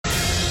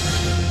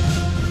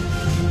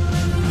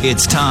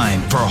It's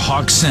time for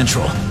Hawk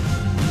Central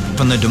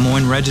from the Des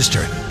Moines Register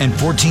and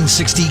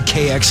 1460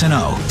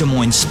 KXNO, Des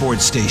Moines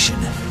Sports Station.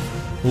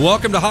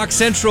 Welcome to Hawk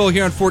Central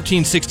here on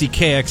 1460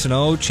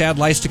 KXNO. Chad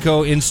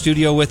Leistico in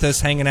studio with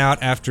us, hanging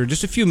out after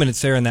just a few minutes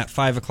there in that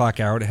 5 o'clock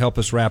hour to help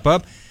us wrap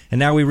up. And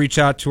now we reach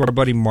out to our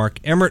buddy Mark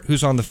Emmert,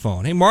 who's on the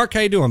phone. Hey, Mark, how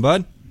you doing,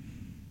 bud?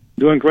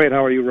 Doing great.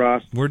 How are you,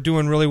 Ross? We're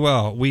doing really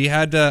well. We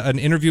had an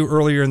interview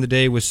earlier in the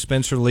day with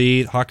Spencer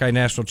Lee, Hawkeye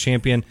National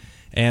Champion,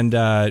 and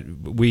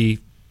we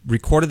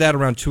recorded that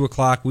around 2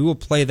 o'clock. We will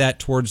play that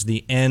towards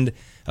the end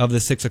of the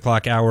 6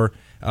 o'clock hour.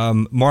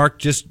 Mark,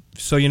 just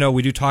so you know,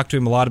 we do talk to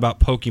him a lot about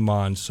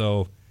Pokemon,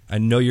 so I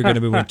know you're going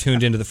to be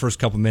tuned into the first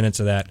couple minutes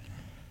of that.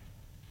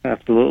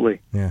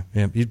 Absolutely. Yeah.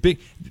 He's big.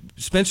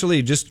 Spencer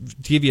Lee, just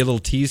to give you a little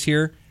tease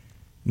here,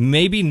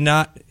 maybe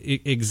not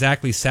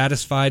exactly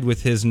satisfied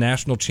with his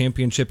national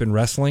championship in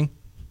wrestling.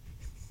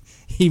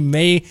 He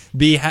may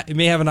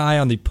have an eye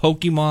on the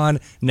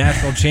Pokemon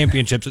National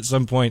Championships at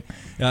some point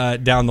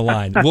down the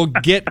line. We'll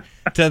get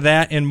to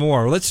that and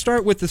more. Let's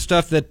start with the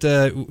stuff that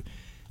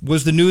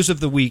was the news of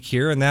the week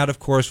here, and that, of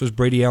course, was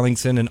Brady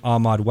Ellingson and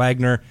Ahmad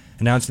Wagner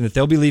announcing that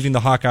they'll be leaving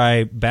the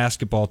Hawkeye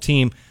basketball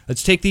team.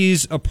 Let's take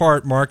these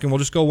apart, Mark, and we'll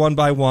just go one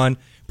by one.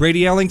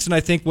 Brady Ellingson, I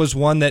think, was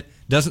one that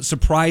doesn't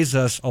surprise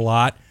us a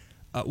lot.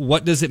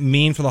 What does it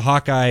mean for the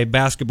Hawkeye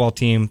basketball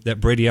team that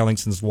Brady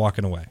Ellingson's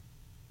walking away?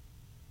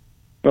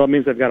 Well, it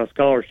means they've got a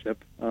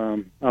scholarship.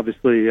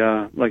 Obviously,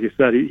 like you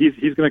said,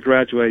 he's going to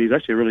graduate. He's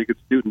actually a really good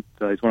student.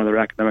 He's one of their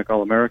academic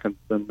All-Americans,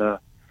 and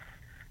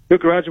he'll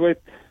graduate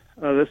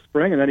this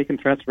spring, and then he can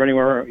transfer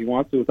anywhere he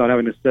wants to without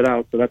having to sit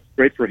out. So that's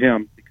great for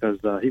him because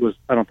he was,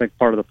 I don't think,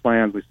 part of the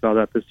plans. We saw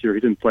that this year. He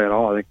didn't play at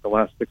all. I think the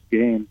last 6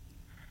 games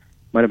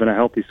might have been a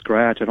healthy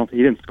scratch. I don't think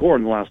he didn't score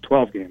in the last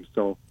 12 games.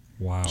 So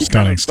wow, he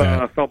kind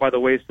of fell by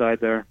the wayside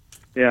there.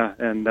 Yeah,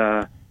 and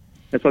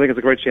so I think it's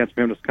a great chance for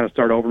him to kind of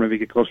start over, maybe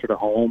get closer to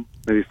home,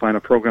 maybe find a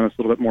program that's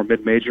a little bit more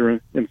mid-major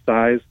in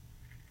size.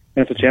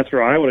 And it's a chance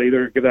for Iowa to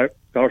either give that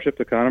scholarship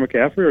to Connor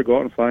McCaffrey or go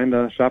out and find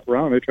shop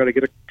around, maybe try to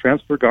get a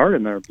transfer guard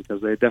in there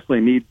because they definitely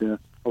need a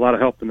lot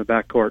of help in the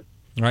backcourt.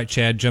 All right,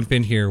 Chad, jump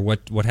in here.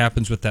 What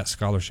happens with that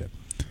scholarship?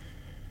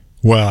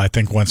 Well, I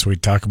think once we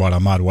talk about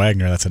Ahmad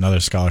Wagner, that's another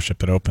scholarship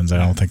that opens.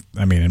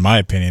 In my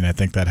opinion, I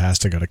think that has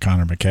to go to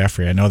Connor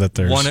McCaffrey. I know that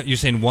there's you're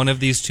saying one of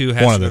these two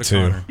has to go to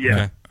Connor? Yeah,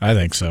 okay. I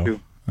think so.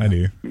 I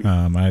do.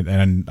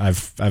 And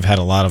I've had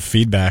a lot of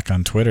feedback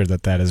on Twitter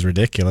that is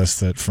ridiculous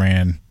that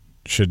Fran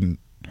should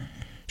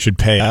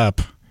pay up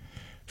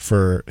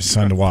for his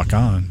son to walk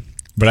on.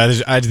 But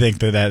I think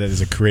that is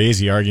a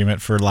crazy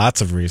argument for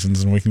lots of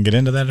reasons, and we can get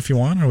into that if you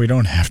want, or we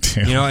don't have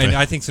to. And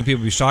I think some people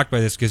will be shocked by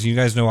this because you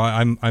guys know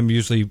I'm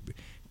usually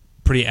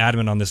pretty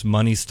adamant on this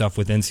money stuff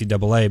with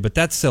NCAA, but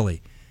that's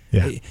silly.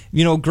 Yeah.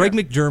 Greg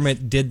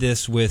McDermott did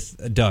this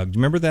with Doug.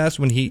 Remember that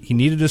when he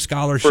needed a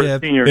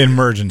scholarship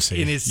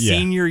emergency in his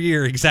senior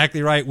year,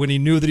 exactly right, when he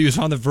knew that he was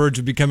on the verge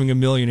of becoming a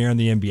millionaire in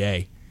the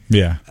NBA.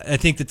 Yeah, I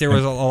think that there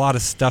was a lot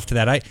of stuff to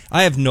that.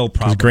 I have no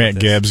problem. Grant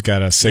with this. Gibbs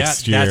got a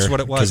 6th year. That's what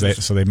it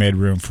was. So they made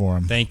room for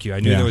him. Thank you. I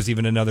knew there was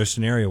even another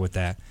scenario with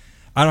that.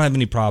 I don't have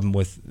any problem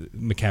with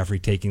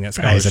McCaffrey taking that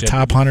scholarship. He's a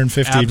top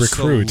 150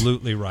 recruit.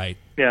 Absolutely right.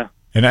 Yeah.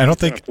 And I don't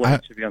think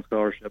should be on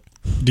scholarship.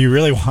 Do you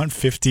really want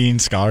 15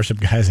 scholarship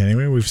guys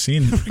anyway? We've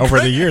seen over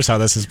the years how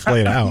this has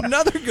played out.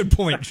 Another good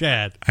point,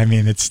 Chad. I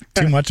mean, it's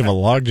too much of a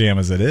logjam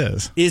as it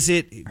is.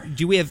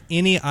 Do we have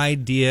any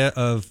idea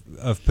of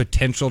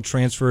potential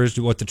transfers,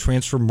 what the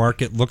transfer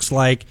market looks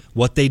like,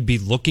 what they'd be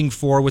looking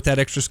for with that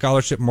extra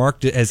scholarship,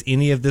 Mark? Has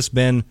any of this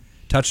been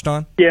touched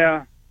on?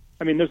 Yeah.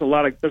 I mean, there's a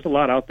lot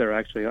out there,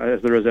 actually,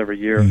 as there is every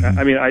year. Mm-hmm.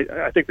 I mean,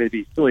 I think they'd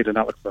be silly to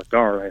not look for a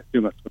guard. I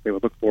assume that's what they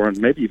would look for, and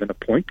maybe even a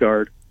point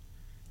guard.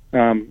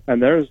 And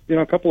there's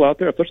a couple out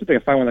there, especially if they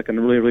can find one that can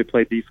really, really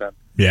play defense.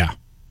 Yeah.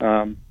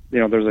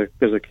 There's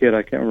a kid,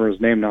 I can't remember his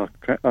name now,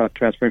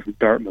 transferring from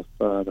Dartmouth,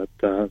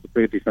 that's a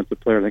great defensive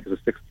player. I think is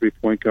a 6'3"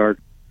 point guard.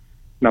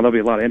 Now, there'll be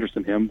a lot of interest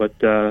in him, but,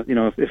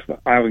 if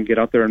Iowa can get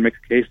out there and make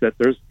a case that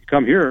you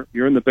come here,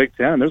 you're in the Big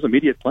Ten, and there's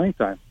immediate playing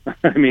time.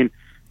 I mean,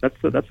 that's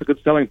a good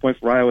selling point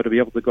for Iowa to be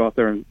able to go out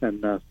there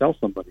and sell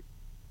somebody.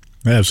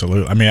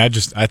 Absolutely. I mean,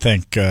 I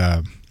think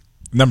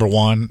number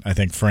one, I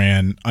think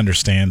Fran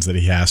understands that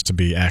he has to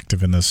be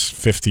active in this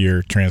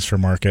 5th-year transfer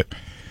market.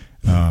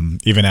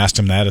 Even asked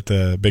him that at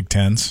the Big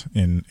Tens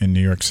in New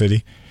York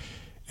City.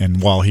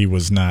 And while he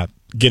was not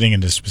getting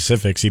into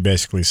specifics, he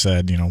basically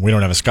said, we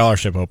don't have a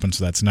scholarship open,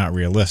 so that's not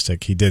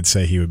realistic. He did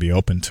say he would be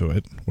open to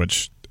it,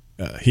 which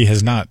he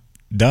has not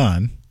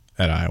done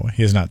at Iowa.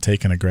 He has not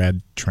taken a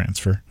grad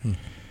transfer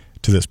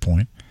to this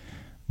point.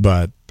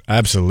 But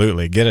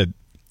absolutely,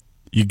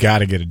 you got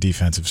to get a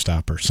defensive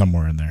stopper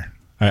somewhere in there.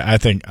 I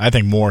think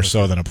more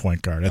so than a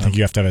point guard. I think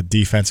you have to have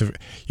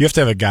you have to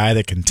have a guy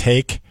that can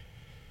take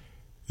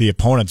the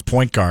opponent's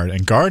point guard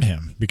and guard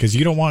him, because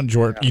you don't want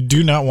Jordan. You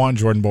do not want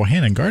Jordan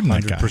Bohannon guarding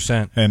that guy.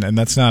 100%. And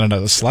that's not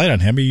a slight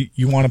on him.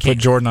 You want to put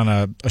Jordan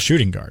on a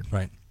shooting guard.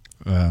 Right.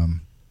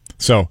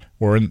 So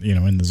we're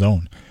in the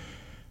zone.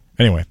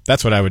 Anyway,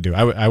 that's what I would do.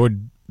 I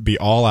would be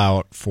all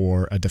out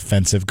for a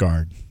defensive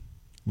guard.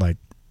 Like,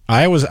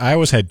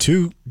 Iowa's had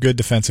two good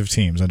defensive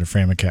teams under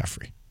Fran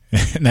McCaffrey,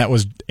 and that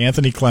was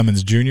Anthony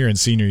Clemens Jr. and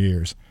senior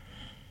years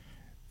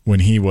when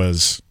he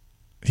was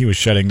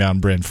shutting down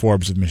Bryn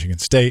Forbes of Michigan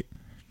State.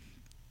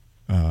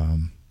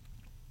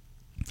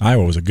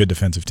 Iowa was a good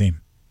defensive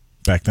team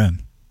back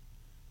then.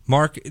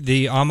 Mark,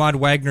 the Ahmad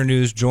Wagner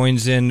news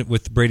joins in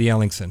with Brady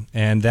Ellingson,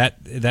 and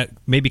that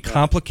maybe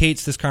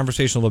complicates this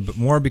conversation a little bit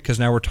more because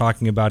now we're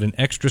talking about an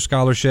extra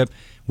scholarship.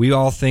 We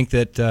all think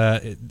that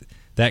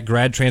that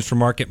grad transfer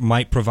market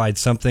might provide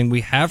something.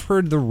 We have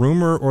heard the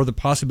rumor or the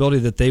possibility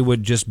that they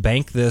would just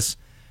bank this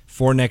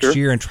for next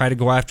year and try to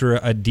go after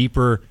a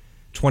deeper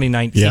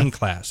 2019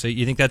 class. So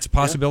you think that's a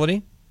possibility?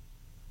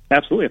 Yeah.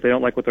 Absolutely. If they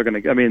don't like what they're going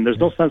to get. I mean, there's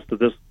no sense to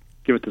just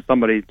give it to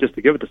somebody just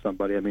to give it to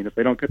somebody. I mean, if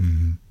they don't get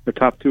the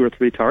top 2 or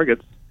 3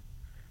 targets,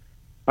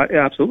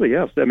 absolutely,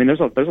 yes. I mean, there's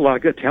a lot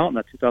of good talent in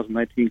that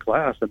 2019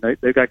 class, and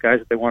they've got guys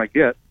that they want to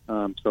get.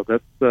 So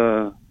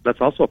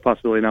that's also a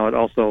possibility. Now, it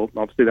also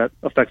obviously that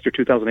affects your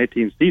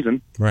 2018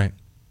 season, right?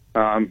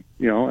 And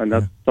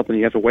that's something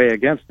you have to weigh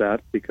against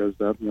that because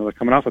they're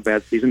coming off a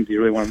bad season. Do you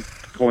really want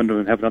to go into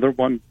and have another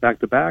one back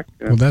to back?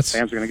 Well, fans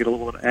are going to get a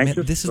little bit anxious.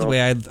 Man, this is the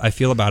way I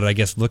feel about it. I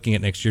guess looking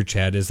at next year,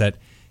 Chad, is that.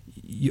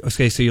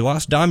 So you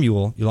lost Dom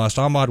Ewell, you lost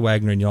Ahmad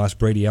Wagner, and you lost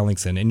Brady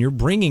Ellingson, and you're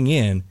bringing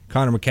in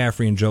Connor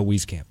McCaffrey and Joe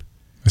Wieskamp.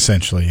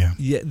 Essentially,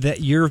 yeah. That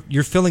you're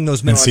filling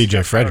those minutes. And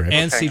C.J. Frederick.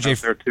 And C.J.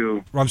 there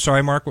too. I'm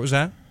sorry, Mark. What was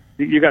that?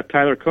 You got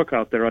Tyler Cook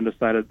out there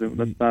undecided.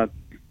 That's not.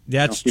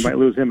 You might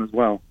lose him as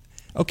well.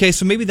 Okay,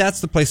 so maybe that's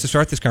the place to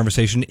start this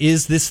conversation.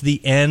 Is this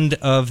the end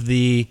of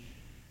the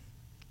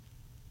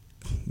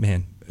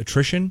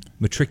attrition,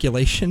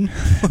 matriculation?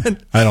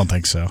 I don't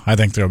think so. I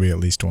think there'll be at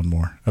least one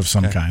more of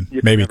some kind,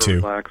 maybe 2.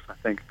 Relax, I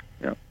think.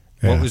 Yeah.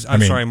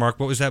 I'm sorry, Mark.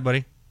 What was that,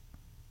 buddy?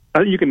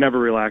 You can never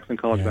relax in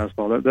college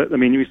basketball. I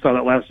mean, we saw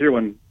that last year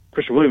when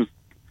Christian Williams,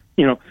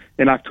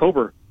 in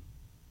October,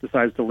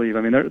 decides to leave.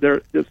 I mean,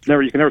 it's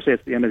never. You can never say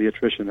it's the end of the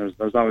attrition.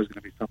 There's always going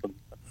to be something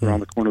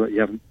around the corner that you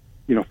haven't,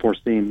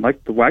 foreseen,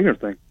 like the Wagner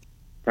thing.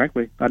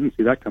 Frankly, I didn't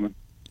see that coming.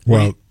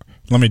 Well,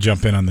 let me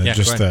jump in on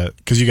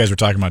because you guys were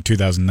talking about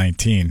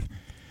 2019.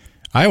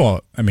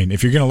 Iowa. I mean,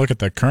 if you're going to look at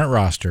the current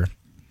roster,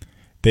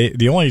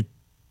 the only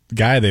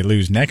guy they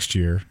lose next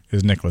year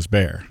is Nicholas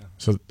Baer.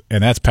 So,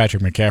 and that's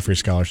Patrick McCaffrey's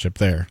scholarship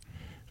there.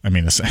 I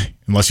mean,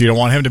 unless you don't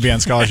want him to be on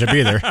scholarship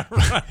either.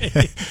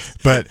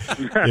 But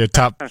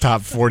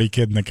top 40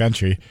 kid in the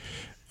country.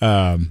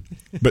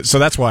 But so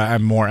that's why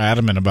I'm more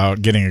adamant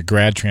about getting a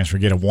grad transfer,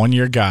 get a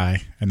 1-year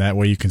guy, and that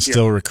way you can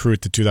still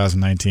recruit the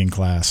 2019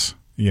 class,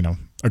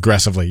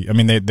 aggressively. I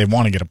mean, they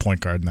want to get a point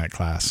guard in that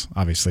class,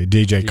 obviously.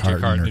 DJ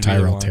Carton or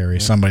Tyrell Terry,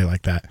 somebody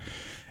like that.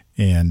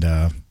 And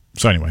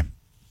so anyway.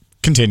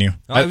 Continue.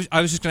 I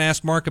was just going to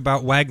ask Mark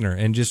about Wagner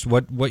and just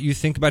what you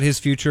think about his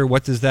future.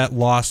 What does that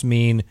loss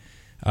mean?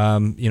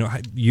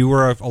 You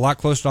were a lot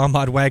closer to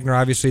Ahmad Wagner,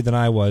 obviously, than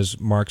I was,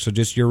 Mark. So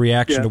just your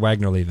reaction to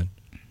Wagner leaving.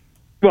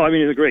 Well, I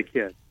mean, he's a great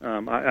kid. I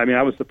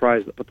was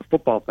surprised about the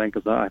football thing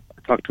because I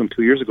talked to him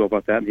 2 years ago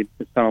about that, and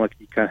it sounded like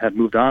he kind of had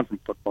moved on from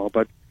football.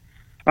 But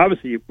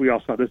obviously, we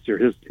all saw this year,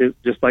 his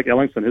just like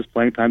Ellingson, his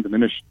playing time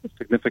diminished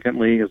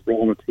significantly, his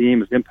role in the team,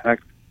 his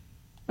impact.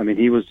 I mean,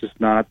 he was just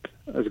not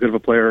as good of a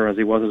player as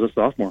he was as a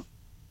sophomore.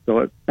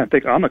 So I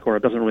think on the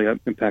court, it doesn't really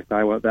impact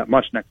Iowa that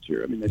much next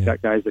year. I mean, they've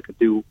got guys that could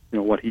do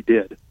what he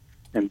did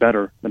and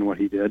better than what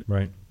he did.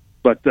 Right.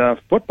 But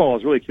football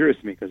is really curious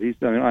to me because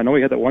I know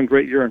he had that one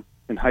great year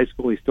in high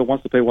school. He still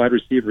wants to play wide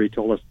receiver, he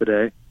told us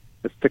today.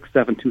 At 6'7",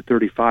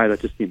 235, that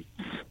just seems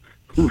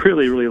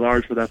really, really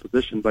large for that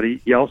position. But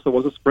he also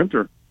was a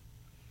sprinter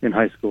in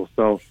high school.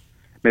 So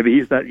maybe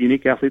he's that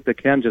unique athlete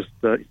that can just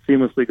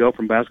seamlessly go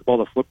from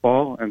basketball to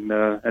football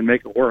and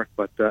make it work.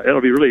 But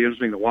it'll be really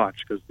interesting to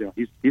watch because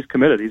he's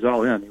committed. He's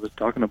all in. He was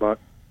talking about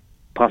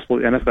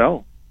possibly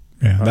NFL.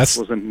 Yeah, that's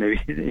wasn't maybe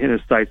in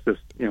his sights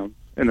in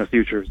the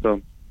future.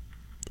 So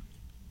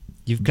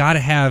you've got to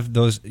have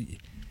those.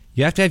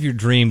 You have to have your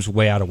dreams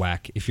way out of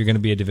whack if you're going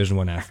to be a Division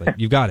I athlete.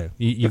 You've got to.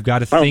 You've got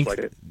to think.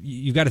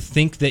 You've got to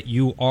think that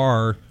you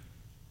are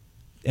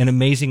an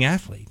amazing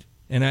athlete.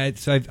 And I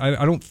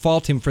don't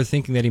fault him for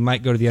thinking that he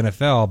might go to the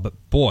NFL, but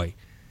boy,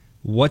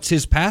 what's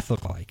his path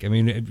look like? I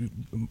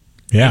mean,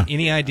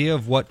 any idea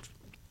of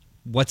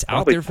what's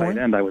out there for him?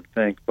 Tight end, I would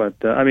think, but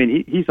I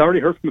mean, he's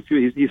already heard from a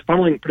few. He's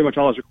funneling pretty much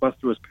all his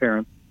requests through his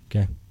parents.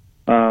 Okay.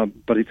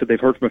 But he said they've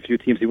heard from a few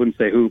teams. He wouldn't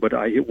say who, but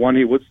one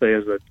he would say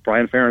is that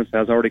Brian Ferentz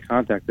has already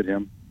contacted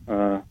him,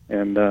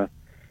 and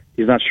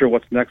he's not sure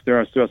what's next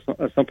there. So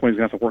at some point, he's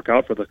going to have to work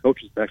out for the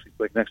coaches to actually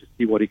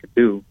see what he can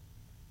do.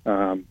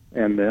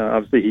 And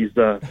obviously, he's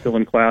still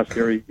in class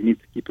here. He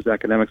needs to keep his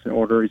academics in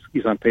order.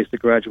 He's on pace to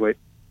graduate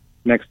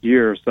next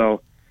year.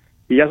 So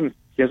he hasn't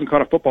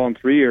caught a football in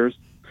 3 years.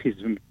 He's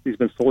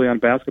been solely on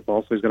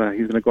basketball. So he's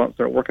gonna go out and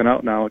start working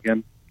out now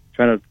again,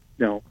 trying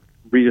to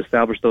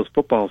reestablish those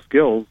football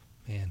skills.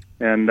 Man.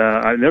 And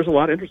there's a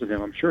lot of interest in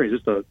him. I'm sure he's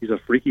a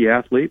freaky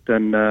athlete,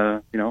 and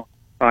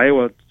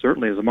Iowa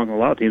certainly is among a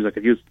lot of teams that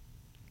could use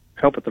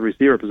help at the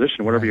receiver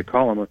position, whatever you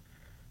call him, a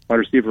wide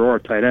receiver or a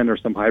tight end or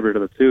some hybrid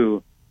of the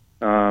two.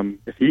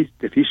 If he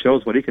he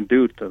shows what he can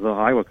do to the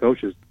Iowa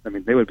coaches, I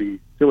mean, they would be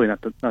silly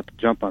not to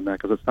jump on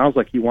that, because it sounds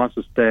like he wants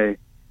to stay,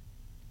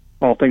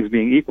 all things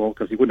being equal,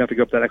 because he wouldn't have to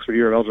give up that extra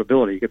year of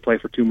eligibility. He could play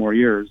for 2 more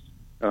years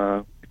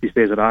if he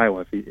stays at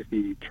Iowa. If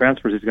he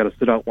transfers, he's got to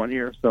sit out 1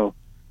 year. So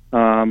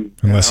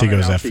unless he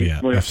goes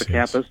FCS, FCS.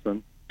 campus,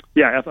 then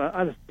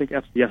I just think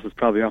FCS is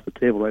probably off the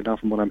table right now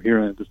from what I'm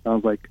hearing. It just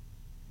sounds like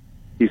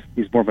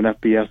he's more of an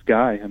FBS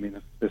guy. I mean,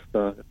 if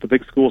the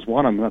big schools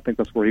want him, I think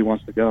that's where he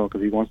wants to go,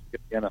 because he wants to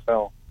get the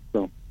NFL.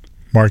 So,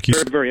 Mark,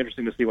 very, very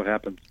interesting to see what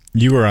happens.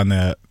 You were on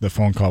the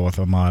phone call with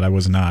Ahmad. I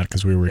was not,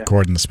 because we were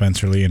recording the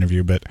Spencer Lee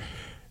interview. But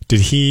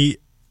did he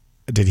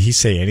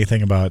say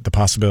anything about the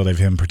possibility of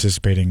him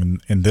participating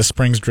in this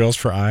spring's drills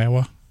for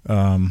Iowa?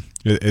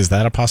 Is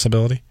that a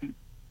possibility?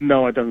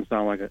 No, it doesn't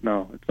sound like it.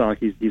 No, it's not like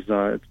he's. It's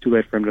too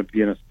late for him to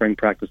be in a spring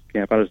practice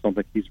camp. I just don't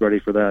think he's ready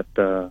for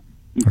that.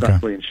 He's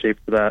not really in shape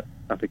for that.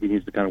 I think he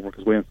needs to kind of work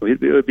his way in. So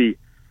it would be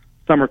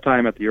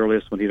summertime at the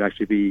earliest when he'd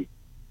actually be,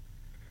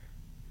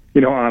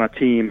 on a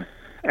team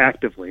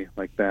actively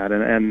like that.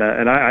 And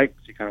I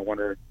actually kind of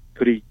wonder,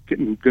 could he get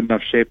in good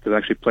enough shape to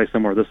actually play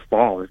somewhere this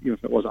fall? Even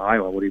if it was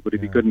Iowa, would he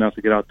be good enough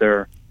to get out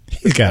there?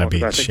 He's got to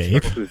be in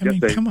shape.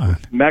 Come on.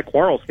 Matt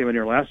Quarles came in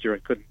here last year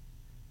and couldn't.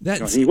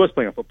 He was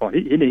playing football.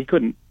 He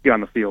couldn't get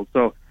on the field.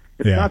 So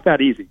it's not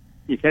that easy.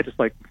 You can't just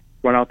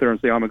run out there and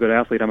say, I'm a good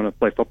athlete, I'm going to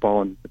play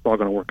football, and it's all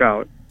going to work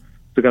out.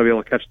 So got to be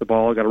able to catch the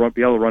ball, got to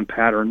be able to run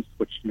patterns,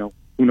 which, who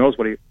knows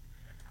what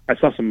I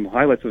saw some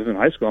highlights of him in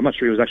high school. I'm not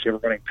sure he was actually ever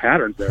running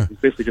patterns there. He's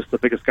basically just the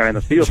biggest guy in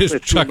the field.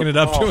 Just chucking it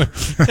up to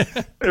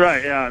him.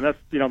 Right, yeah, and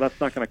that's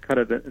not going to cut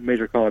it in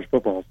major college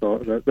football.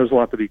 So there's a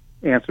lot to be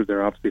answered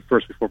there, obviously,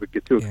 first before we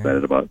get too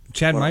excited about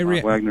Chad,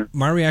 Wagner.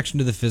 My reaction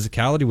to the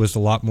physicality was a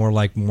lot more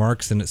like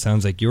Mark's than it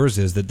sounds like yours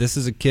is, that this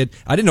is a kid,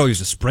 I didn't know he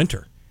was a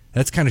sprinter.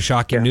 That's kind of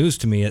shocking news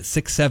to me. At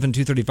 6'7",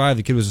 235,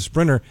 the kid was a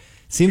sprinter.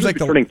 Seems like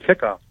returning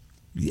kickoff.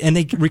 And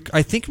they,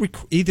 I think,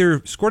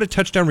 either scored a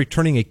touchdown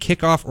returning a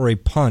kickoff or a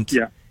punt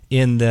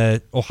in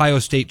the Ohio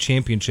State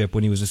Championship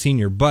when he was a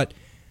senior. But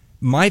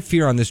my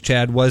fear on this,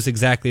 Chad, was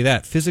exactly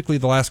that. Physically,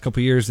 the last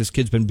couple of years, this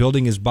kid's been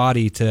building his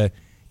body to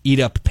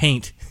eat up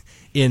paint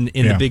in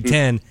the Big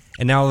Ten,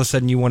 and now all of a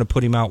sudden you want to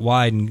put him out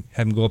wide and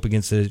have him go up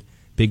against a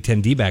Big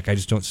Ten D-back. I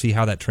just don't see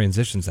how that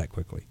transitions that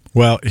quickly.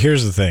 Well,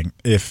 here's the thing.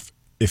 If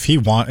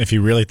he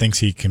really thinks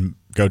he can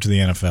go to the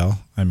NFL,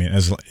 I mean,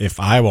 if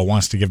Iowa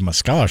wants to give him a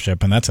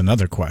scholarship, and that's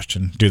another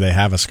question. Do they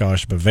have a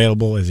scholarship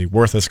available? Is he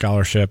worth a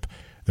scholarship?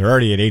 They're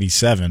already at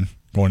 87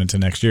 going into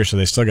next year, so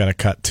they still got to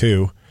cut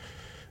 2,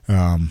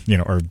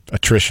 or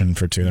attrition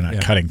for 2. They're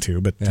not cutting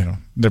 2, but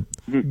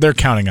they're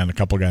counting on a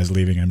couple guys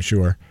leaving, I'm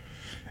sure.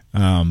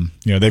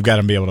 They've got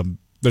to be able to.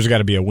 There's got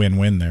to be a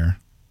win-win there.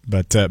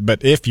 But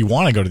if you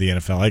want to go to the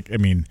NFL, I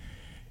mean,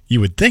 you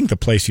would think the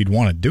place you'd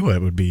want to do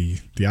it would be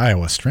the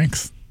Iowa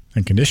Strength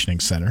and Conditioning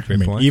Center.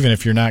 Great point. Even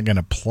if you're not going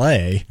to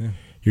play,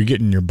 you're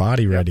getting your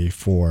body ready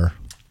for,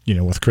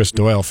 with Chris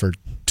Doyle for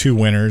 2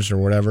 winters or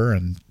whatever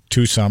and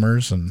 2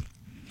 summers. And,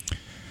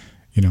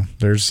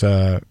 there's,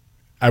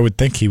 I would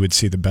think he would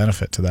see the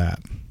benefit to that.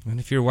 And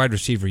if you're a wide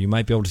receiver, you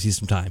might be able to see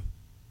some time.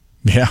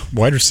 Yeah,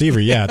 wide receiver,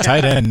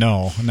 tight end,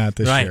 no, not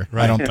this year.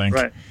 Right. I don't think.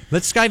 Right.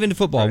 Let's dive into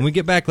football. When we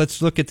get back,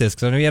 let's look at this,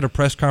 because I know you had a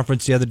press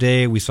conference the other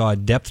day. We saw a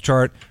depth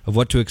chart of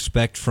what to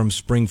expect from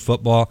spring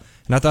football,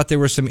 and I thought there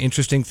were some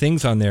interesting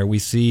things on there. We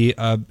see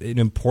an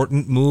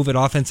important move at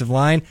offensive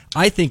line.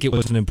 I think it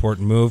was an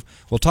important move.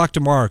 We'll talk to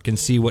Mark and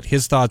see what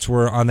his thoughts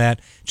were on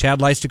that. Chad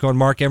Leistikow and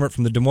Mark Emmert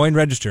from the Des Moines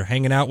Register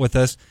hanging out with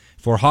us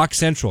for Hawk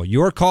Central.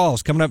 Your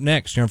calls coming up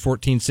next here on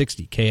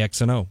 1460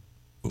 KXNO.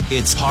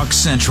 It's Hawk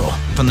Central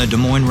from the Des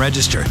Moines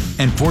Register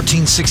and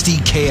 1460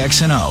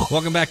 KXNO.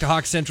 Welcome back to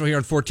Hawk Central here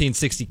on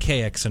 1460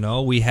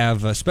 KXNO. We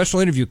have a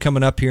special interview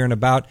coming up here in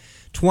about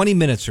 20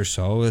 minutes or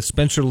so.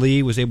 Spencer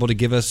Lee was able to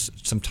give us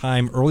some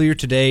time earlier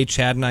today.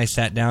 Chad and I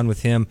sat down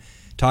with him,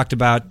 talked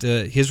about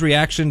his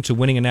reaction to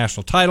winning a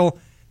national title,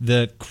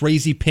 the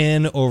crazy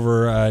pin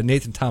over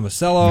Nathan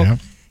Tomasello,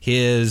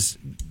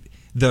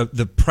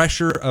 the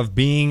pressure of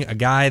being a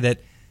guy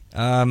that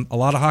a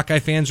lot of Hawkeye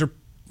fans are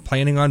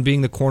planning on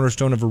being the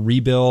cornerstone of a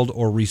rebuild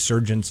or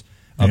resurgence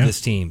of this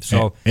team.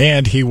 So,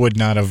 and he would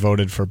not have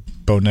voted for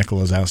Bo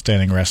Nickel as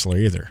outstanding wrestler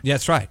either. Yeah,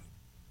 that's right.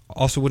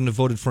 Also wouldn't have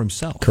voted for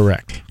himself.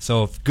 Correct.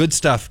 So good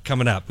stuff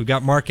coming up. We've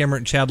got Mark Emmert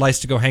and Chad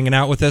Leistikow hanging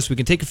out with us. We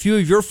can take a few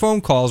of your phone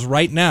calls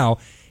right now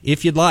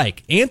if you'd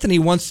like. Anthony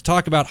wants to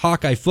talk about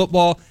Hawkeye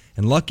football,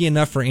 and lucky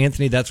enough for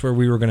Anthony, that's where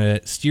we were going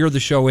to steer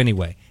the show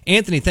anyway.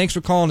 Anthony, thanks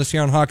for calling us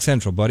here on Hawk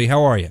Central, buddy.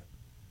 How are you?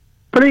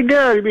 Pretty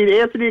good. I mean,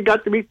 Anthony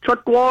got to meet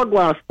Chuck Long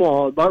last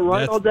fall. Am I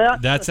right on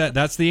that?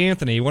 That's the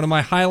Anthony. One of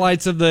my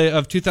highlights of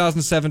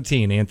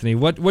 2017. Anthony,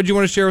 what do you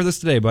want to share with us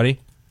today, buddy?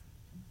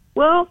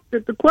 Well,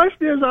 the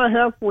question is I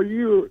have for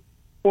you,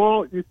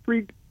 Paul, you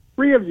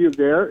three of you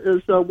there,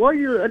 is what are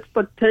your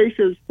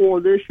expectations for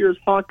this year's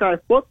Hawkeye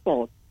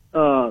football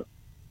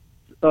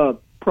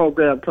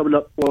program coming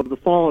up for the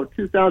fall of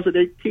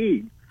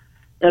 2018?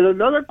 And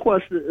another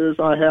question is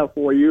I have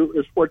for you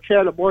is for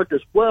Chad and Mark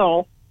as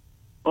well.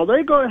 are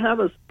they going to have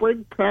a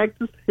spring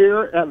practice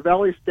here at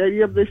Valley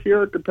Stadium this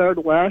year compared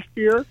to last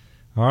year?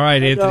 All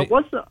right, And, Anthony.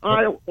 what's the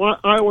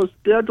Iowa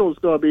schedule is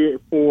going to be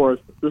for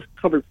this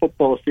coming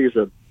football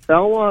season?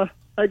 I'll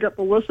hang up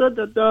and listen,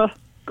 and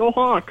go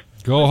Hawks.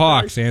 Go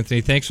Hawks,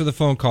 Anthony. Thanks for the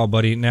phone call,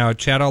 buddy. Now,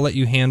 Chad, I'll let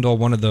you handle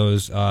one of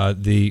those.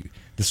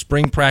 The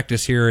spring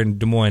practice here in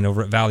Des Moines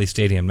over at Valley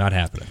Stadium, not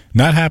happening.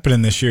 Not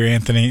happening this year,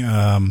 Anthony.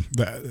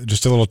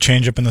 Just a little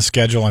change up in the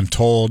schedule. I'm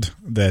told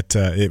that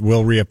it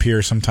will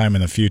reappear sometime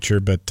in the future,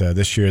 but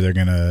this year they're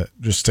going to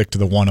just stick to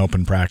the one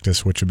open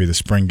practice, which would be the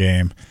spring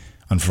game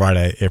on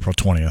Friday, April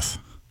 20th.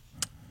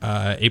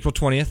 April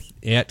 20th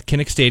at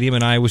Kinnick Stadium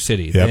in Iowa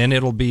City. Yep. Then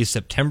it'll be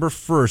September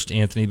 1st,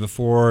 Anthony,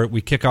 before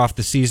we kick off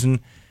the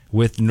season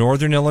with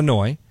Northern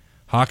Illinois.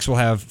 Hawks will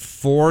have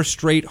 4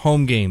 straight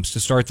home games to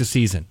start the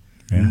season.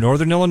 Yeah.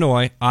 Northern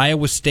Illinois,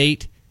 Iowa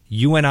State,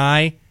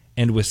 UNI,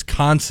 and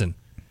Wisconsin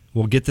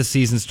will get the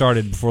season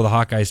started before the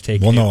Hawkeyes take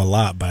We'll it. know a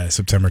lot by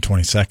September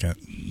 22nd.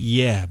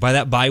 Yeah, by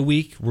that bye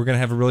week, we're going to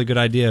have a really good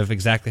idea of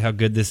exactly how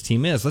good this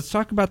team is. Let's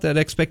talk about that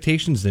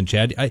expectations then,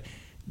 Chad.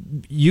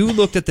 You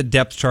looked at the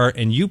depth chart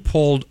and you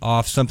pulled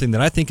off something that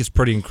I think is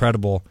pretty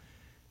incredible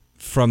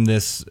from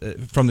this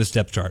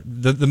depth chart,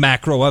 the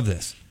macro of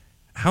this.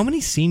 How many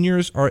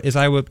seniors is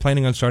Iowa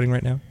planning on starting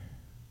right now?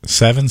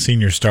 7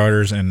 senior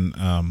starters, and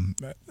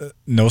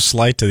no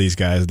slight to these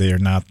guys, they are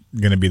not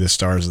going to be the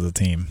stars of the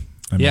team.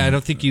 I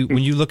don't think when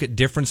you look at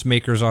difference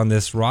makers on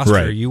this roster,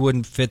 Right. you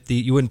wouldn't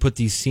put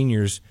these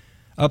seniors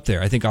up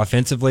there. I think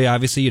offensively,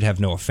 obviously, you'd have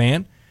Noah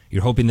Fan.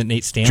 You're hoping that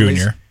Nate Stanley,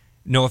 Junior.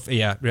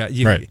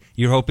 Right.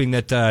 You're hoping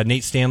that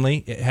Nate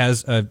Stanley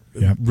has a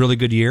really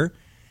good year.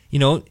 You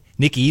know,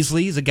 Nick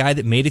Easley is a guy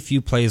that made a few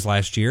plays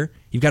last year.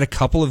 You've got a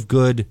couple of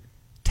good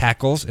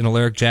tackles in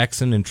Alaric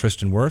Jackson and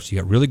Tristan Wirfs. You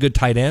got really good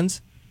tight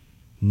ends.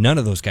 None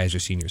of those guys are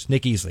seniors.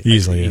 Nick Easley.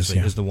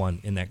 Easley is the one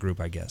in that group,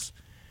 I guess.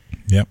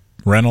 Yep.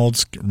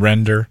 Reynolds,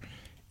 Render,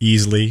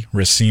 Easley,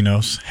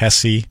 Racinos,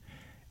 Hesse,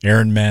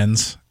 Aaron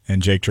Menz,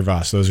 and Jake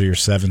Gervais. Those are your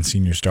 7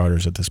 senior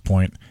starters at this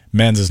point.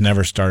 Menz has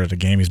never started a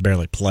game. He's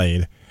barely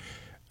played.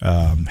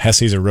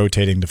 Hesse's a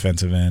rotating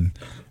defensive end.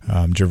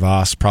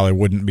 Gervais probably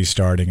wouldn't be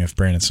starting if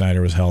Brandon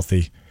Snyder was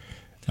healthy.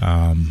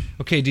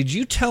 Okay, did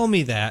you tell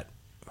me that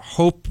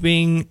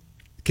hoping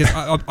 – because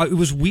it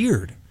was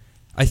weird.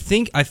 I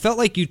felt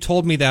like you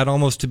told me that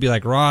almost to be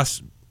like,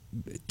 Ross,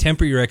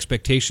 temper your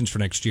expectations for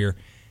next year.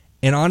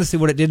 And honestly,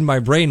 what it did in my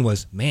brain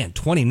was, man,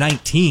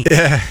 2019.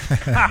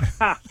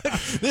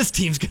 This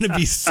team's going to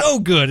be so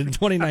good in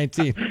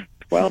 2019.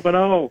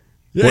 12-0.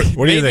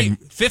 What do you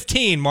think?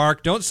 15,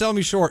 Mark. Don't sell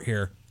me short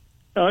here.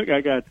 Oh,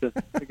 I got you.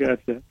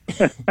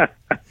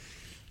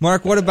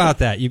 Mark, what about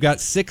that? You've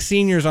got 6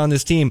 seniors on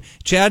this team.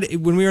 Chad,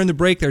 when we were in the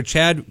break there,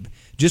 Chad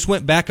just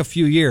went back a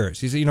few years.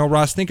 He said,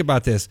 Ross, think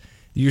about this.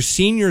 Your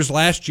seniors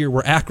last year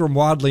were Akram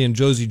Wadley and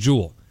Josie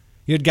Jewell.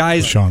 You had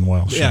guys, Sean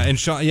Welsh. yeah, and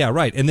Sean, yeah,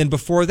 right. And then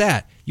before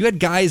that, you had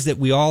guys that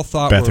we all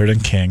thought Beathard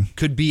and King.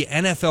 could be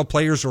NFL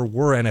players or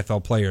were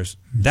NFL players.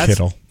 That's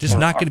Kittle. just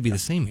not going to be the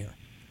same here.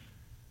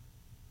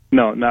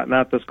 No,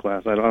 not this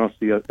class. I don't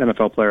see an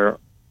NFL player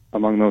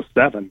among those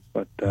 7.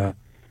 But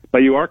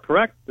you are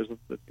correct. It's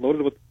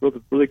loaded with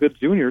really good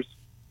juniors,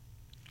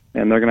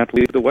 and they're going to have to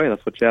lead the way.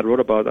 That's what Chad wrote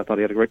about. I thought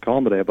he had a great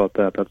column today about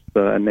that.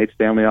 And Nate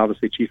Stanley,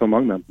 obviously, chief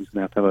among them. He's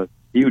going to have a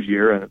huge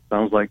year, and it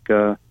sounds like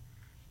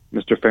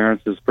Mr.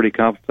 Ferentz is pretty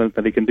confident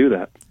that he can do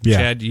that. Yeah.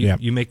 Chad,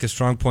 you make a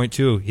strong point,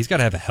 too. He's got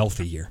to have a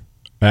healthy year.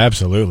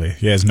 Absolutely.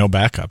 He has no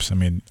backups. I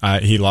mean,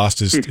 he lost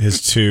his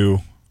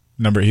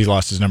he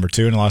lost his number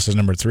 2 and lost his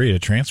number 3 to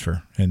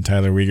transfer in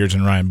Tyler Wiegers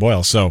and Ryan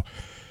Boyle. So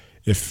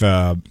if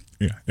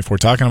we're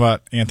talking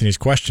about Anthony's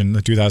question,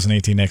 the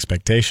 2018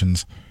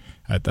 expectations,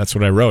 that's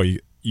what I wrote.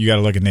 You got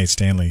to look at Nate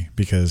Stanley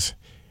because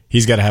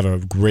he's got to have a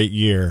great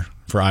year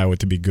for Iowa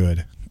to be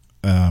good,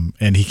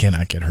 and he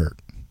cannot get hurt.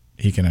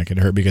 He cannot get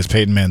hurt because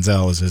Peyton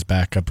Manziel is his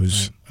backup,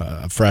 who's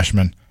a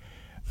freshman.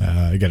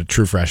 You got a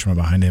true freshman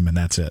behind him, and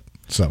that's it.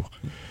 So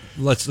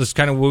let's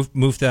kind of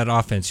move that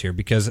offense here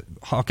because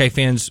Hawkeye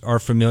fans are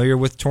familiar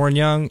with Torrin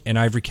Young and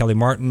Ivory Kelly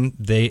Martin.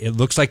 It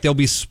looks like they'll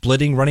be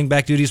splitting running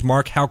back duties.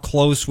 Mark, how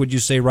close would you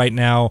say right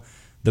now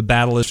the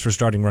battle is for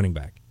starting running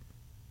back?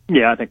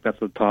 Yeah, I think that's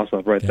a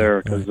toss-up right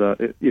there because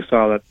you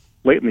saw that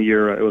late in the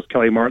year it was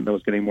Kelly Martin that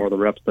was getting more of the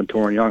reps than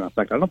Torrin Young. In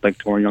fact, I don't think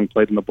Torrin Young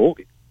played in the bowl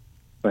game.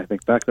 I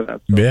think back to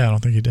that. So yeah, I don't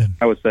think he did.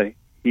 I would say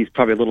he's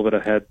probably a little bit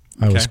ahead.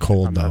 I was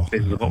cold though. I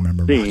don't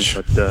remember much.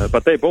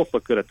 But they both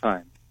look good at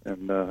times,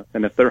 and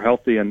if they're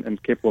healthy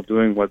and capable of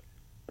doing what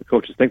the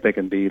coaches think they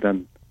can be,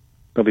 then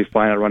they'll be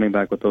fine at running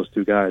back with those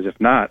 2 guys. If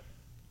not,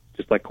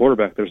 just like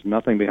quarterback, there's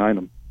nothing behind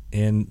them.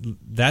 And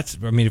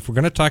if we're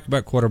going to talk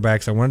about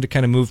quarterbacks, I wanted to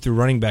kind of move through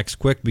running backs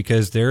quick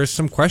because there is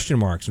some question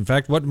marks. In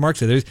fact, what Mark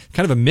said, there's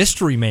kind of a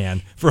mystery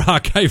man for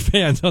Hawkeye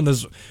fans on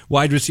this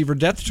wide receiver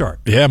depth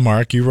chart. Yeah,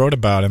 Mark, you wrote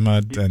about him,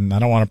 and I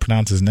don't want to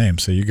pronounce his name,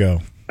 so you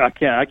go. I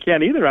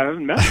can't either. I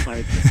haven't met him.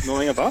 I just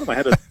knowing about him. I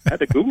had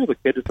to Google the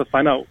kid just to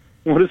find out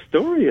what his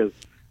story is.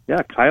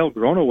 Yeah, Kyle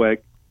Groneweg,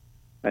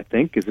 I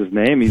think is his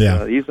name. He's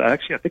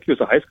actually, I think he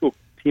was a high school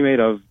teammate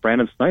of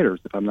Brandon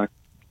Snyder's, if I'm not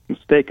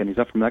mistaken. He's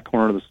up from that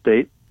corner of the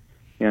state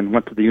and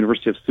went to the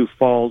University of Sioux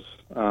Falls,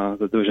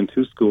 the Division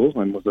II school,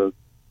 and was a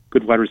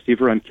good wide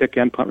receiver and kick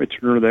and punt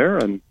returner there,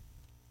 and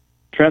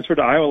transferred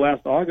to Iowa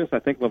last August. I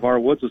think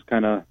LeVar Woods was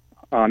kind of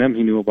on him.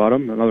 He knew about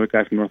him, another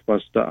guy from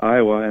Northwest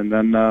Iowa. And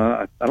then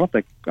I don't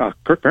think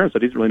Kirk Ferentz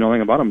said he didn't really know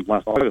anything about him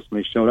last August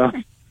when he showed up.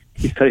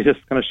 He said he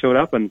just kind of showed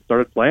up and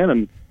started playing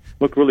and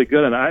looked really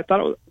good. And I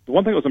thought the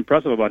one thing that was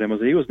impressive about him was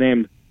that he was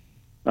named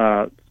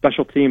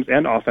special teams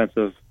and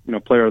offensive,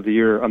 player of the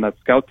year on that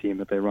scout team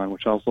that they run,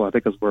 which also I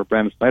think is where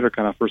Brandon Snyder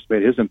kind of first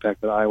made his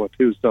impact at Iowa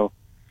too. So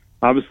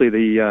obviously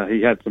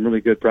he had some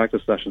really good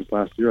practice sessions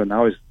last year, and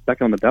now he's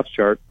second on the depth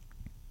chart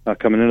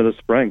coming into the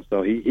spring.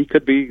 So he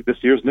could be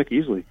this year's Nick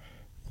easily.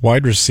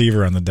 Wide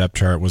receiver on the depth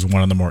chart was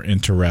one of the more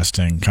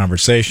interesting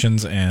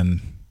conversations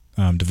and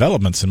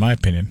developments, in my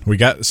opinion.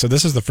 So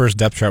this is the first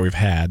depth chart we've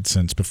had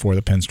since before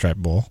the Pinstripe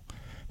Bowl.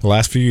 The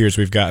last few years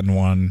we've gotten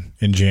one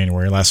in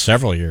January. Last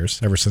several years,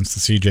 ever since the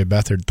C.J.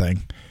 Beathard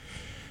thing,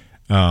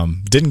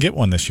 didn't get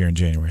one this year in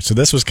January. So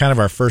this was kind of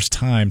our first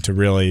time to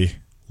really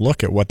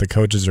look at what the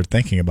coaches are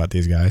thinking about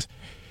these guys.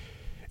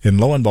 And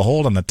lo and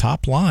behold, on the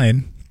top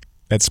line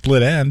at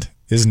split end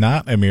is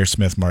not Ihmir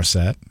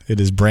Smith-Marsette. It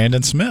is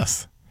Brandon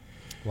Smith.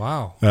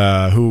 Wow.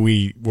 Who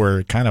we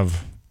were kind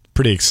of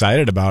pretty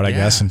excited about, I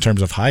guess, in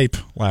terms of hype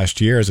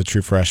last year as a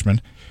true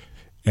freshman.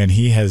 And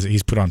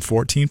he's put on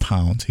 14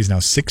 pounds. He's now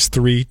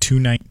 6'3",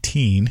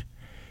 219.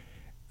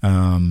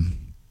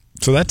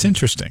 So that's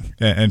interesting.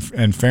 And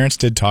Ferentz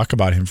did talk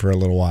about him for a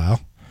little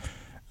while.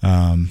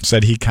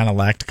 Said he kind of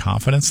lacked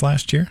confidence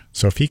last year.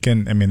 So if he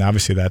can,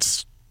 obviously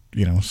that's,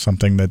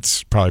 something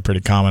that's probably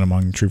pretty common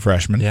among true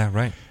freshmen. Yeah,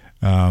 right.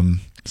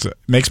 So it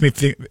makes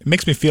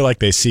me feel like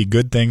they see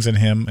good things in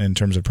him in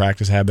terms of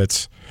practice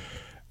habits,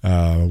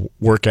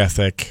 work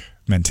ethic,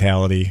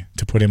 mentality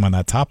to put him on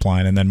that top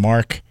line. And then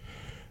Mark,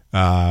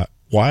 why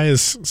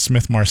is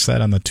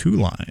Smith-Marsette on the 2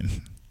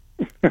 line?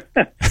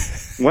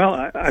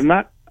 Well, I'm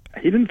not.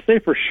 He didn't say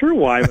for sure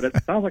why, but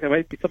it sounds like it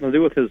might be something to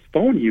do with his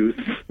phone use.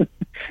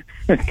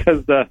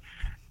 Because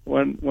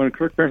when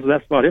Kirk Ferentz was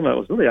asked about him, it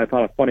was really, I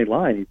thought, a funny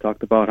line. He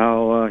talked about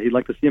how he'd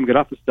like to see him get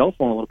off his cell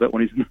phone a little bit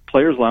when he's in the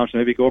players' lounge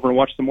and maybe go over and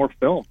watch some more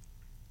film.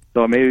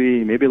 So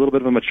maybe a little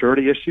bit of a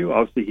maturity issue.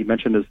 Obviously, he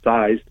mentioned his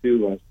size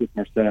too.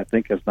 Smith-Marsette, I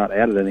think, has not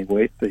added any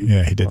weight.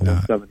 Yeah, he did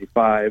not.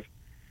 175.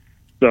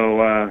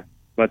 So,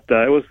 but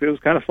it was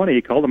kind of funny.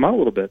 He called him out a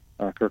little bit.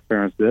 Kirk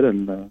Ferentz did,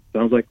 and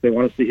sounds like they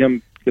want to see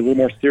him get a little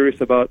more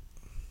serious about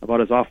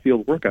his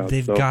off-field workouts.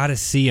 They've got to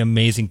see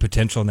amazing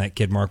potential in that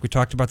kid, Mark. We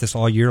talked about this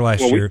all year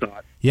last year. We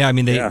thought. Yeah,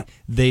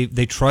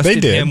 they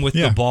trusted him with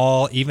the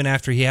ball even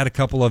after he had a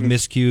couple of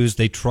miscues.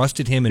 They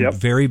trusted him in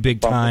very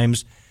big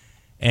times.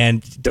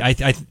 And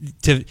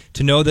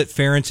to know that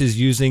Ferentz is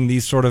using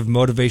these sort of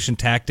motivation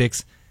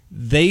tactics,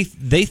 they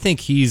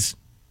think he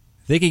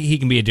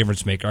can be a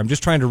difference maker. I'm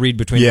just trying to read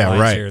between the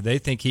lines here. They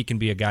think he can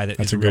be a guy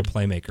that's a real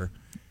playmaker.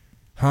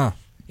 Huh.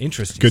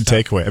 Interesting. Good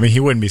takeaway. He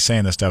wouldn't be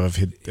saying this stuff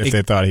if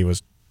they thought he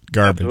was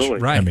garbage. Absolutely.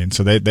 Right.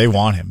 So they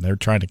want him. They're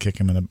trying to kick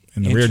him in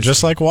the rear,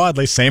 just like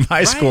Wadley, same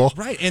high school.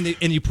 Right. And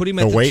you put him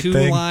at the 2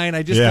 line.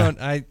 I just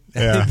don't. I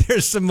think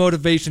there's some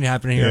motivation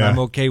happening here, and I'm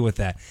okay with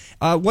that.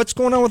 What's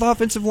going on with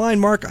offensive line,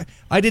 Mark?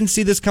 I didn't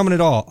see this coming at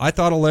all. I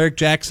thought Alaric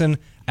Jackson,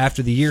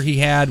 after the year he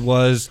had,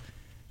 was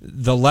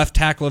the left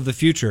tackle of the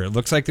future. It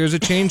looks like there's a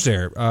change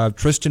there.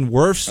 Tristan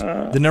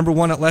Wirfs, the number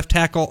 1 at left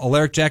tackle.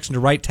 Alaric Jackson to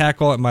right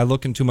tackle. Am I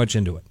looking too much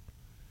into it?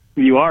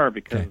 You are,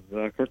 because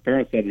Kirk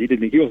Ferentz said he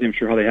wasn't even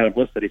sure how they had him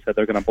listed. He said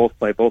they're going to both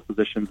play both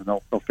positions, and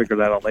they'll figure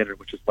that out later,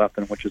 which is left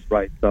and which is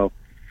right. So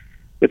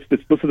it's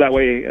listed that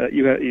way.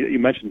 You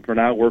mentioned for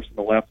now Wirfs on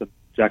the left and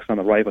Jackson on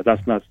the right, but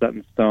that's not set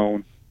in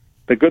stone.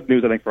 The good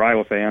news, I think, for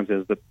Iowa fans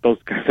is that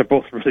those guys are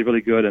both really,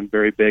 really good and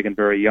very big and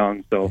very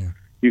young. So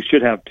you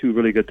should have 2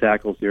 really good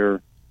tackles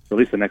here, for at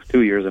least the next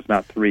 2 years, if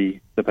not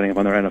 3, depending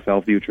upon their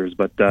NFL futures.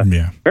 But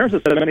Ferentz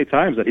has said many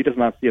times that he does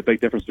not see a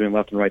big difference between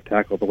left and right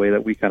tackle, the way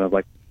that we kind of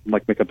like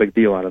make a big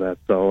deal out of that.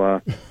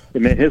 So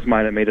in his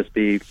mind, it may just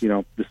be,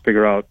 just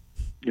figure out,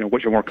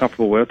 what you're more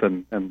comfortable with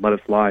and let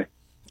it fly.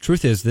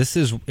 Truth is, this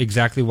is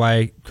exactly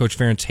why Coach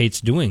Ferentz hates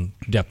doing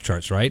depth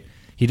charts, right?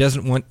 He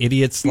doesn't want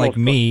idiots like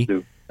me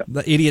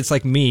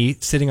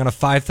sitting on a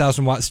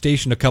 5,000-watt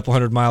station a couple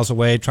hundred miles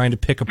away trying to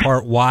pick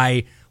apart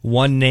why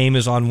one name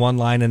is on one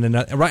line and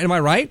another. Right? Am I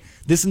right?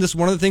 This is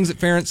one of the things that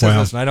Ferentz says.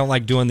 Listen, I don't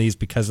like doing these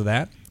because of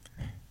that.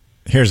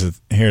 Here's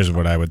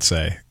what I would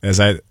say.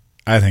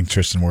 I think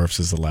Tristan Wirfs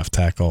is the left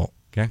tackle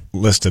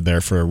listed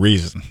there for a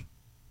reason.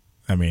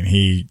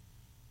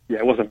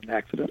 It wasn't an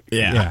accident.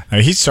 Yeah.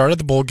 He started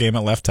the bowl game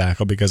at left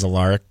tackle because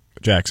Alaric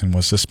Jackson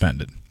was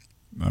suspended.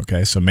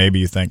 Okay, so maybe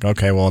you think,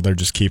 okay, well, they're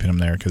just keeping him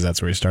there because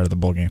that's where he started the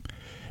bowl game.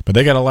 But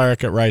they got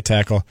Alaric at right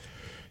tackle.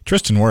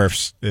 Tristan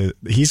Wirfs,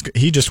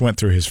 he just went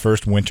through his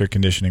first winter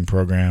conditioning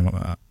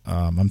program.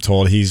 I'm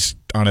told he's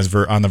on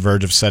the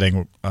verge of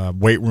setting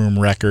weight room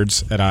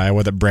records at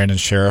Iowa that Brandon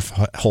Sheriff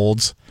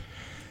holds.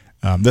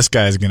 This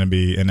guy is going to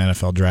be an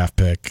NFL draft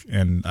pick,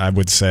 and I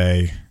would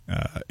say,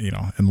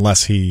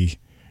 unless he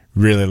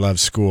really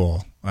loves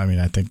school,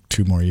 I think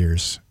 2 more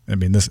years I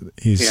mean,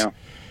 he's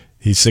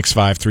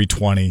 6'5",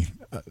 320,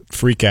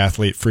 freak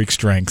athlete, freak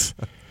strength.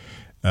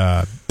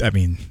 I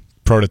mean,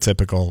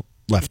 prototypical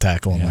left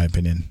tackle in my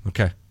opinion.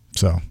 Okay.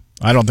 So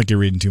I don't think you're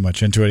reading too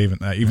much into it.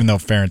 Even though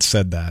Ferentz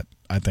said that,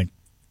 I think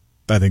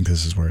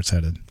this is where it's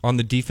headed. On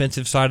the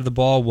defensive side of the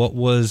ball, what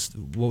was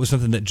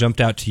something that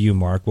jumped out to you,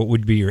 Mark? What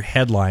would be your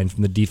headline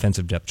from the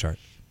defensive depth chart?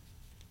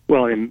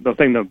 Well, and the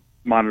thing to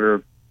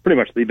monitor, pretty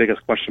much the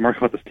biggest question mark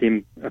about this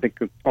team, I think,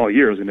 all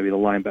year is going to be the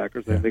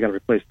linebackers. They got to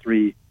replace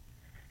 3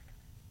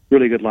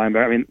 really good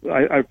linebackers. I mean,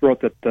 I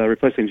wrote that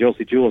replacing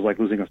Josie Jewell is like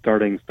losing a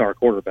starting star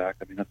quarterback.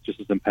 I mean, that's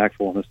just as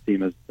impactful on this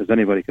team as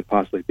anybody could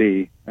possibly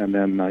be. And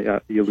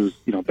then you lose,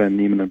 Ben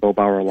Neiman and Bo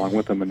Bauer along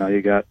with them, and now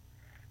you got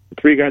the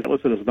 3 guys that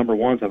listed as number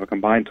ones have a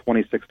combined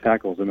 26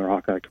 tackles in their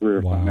Hawkeye career,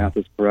 if my math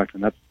is correct,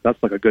 and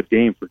that's like a good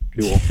game for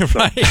Jewell.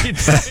 Right.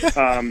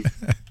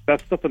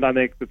 That's something I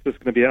think that's just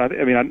going to be.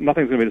 I mean,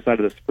 nothing's going to be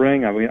decided this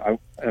spring. I mean,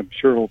 I'm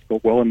sure it'll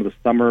go well into the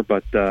summer,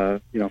 but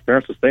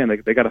Ferentz was saying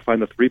they got to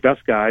find the 3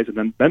 best guys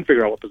and then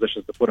figure out what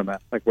positions to put them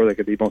at, like where they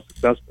could be most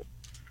successful.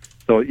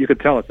 So you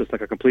could tell it's just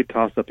like a complete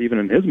toss-up, even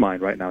in his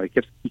mind right now. He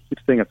keeps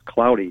saying it's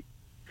cloudy,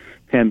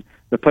 and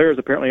the players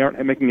apparently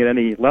aren't making it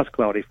any less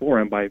cloudy for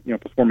him by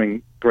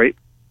performing great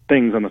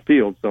things on the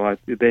field. So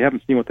they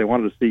haven't seen what they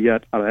wanted to see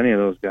yet out of any of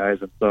those guys,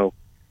 and so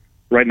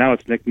right now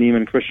it's Nick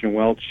Neiman, Christian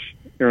Welch,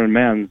 Aaron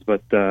Menz,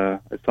 but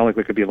it sounds like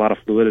there could be a lot of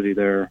fluidity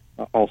there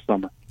all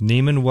summer.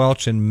 Neiman,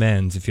 Welch, and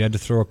Menz. If you had to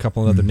throw a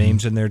couple of other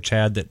names in there,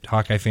 Chad, that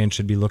Hawkeye fans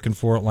should be looking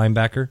for at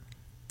linebacker?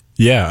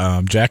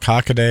 Yeah, Jack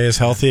Hockaday is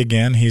healthy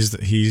again. He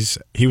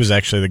was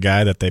actually the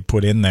guy that they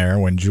put in there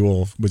when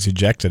Jewell was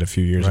ejected a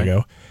few years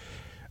ago.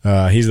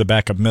 He's the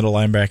backup middle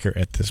linebacker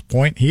at this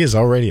point. He is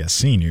already a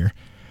senior,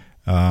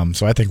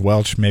 so I think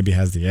Welch maybe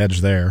has the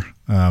edge there.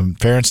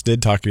 Ferentz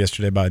did talk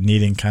yesterday about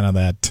needing kind of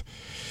that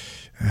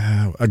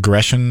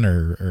aggression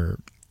or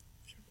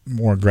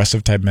more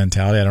aggressive type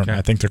mentality.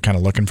 I think they're kind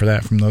of looking for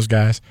that from those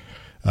guys.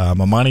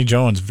 Amani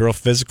Jones, real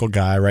physical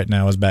guy right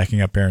now, is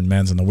backing up Aaron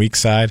Menz on the weak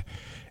side,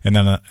 and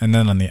then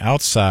on the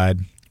outside,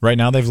 right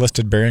now they've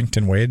listed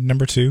Barrington Wade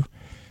number 2.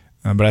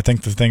 But I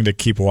think the thing to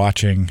keep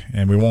watching,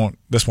 and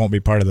this won't be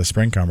part of the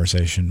spring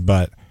conversation,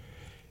 but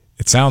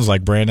it sounds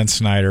like Brandon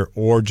Snyder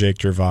or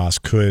Jake Gervais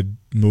could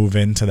move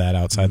into that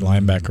outside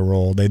linebacker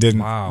role. They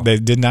didn't. Wow. They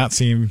did not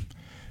seem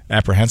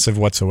apprehensive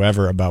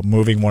whatsoever about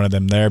moving one of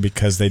them there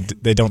because they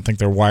don't think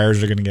their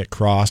wires are going to get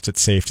crossed at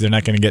safety. They're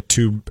not going to get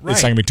too. Right.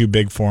 It's not going to be too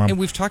big for them. And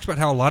we've talked about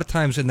how a lot of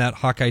times in that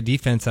Hawkeye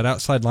defense, that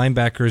outside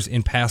linebacker is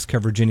in pass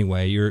coverage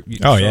anyway.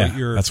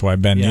 That's why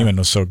Ben Neiman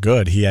was so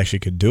good. He actually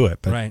could do it.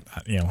 But,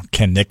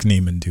 can Nick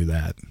Neiman do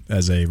that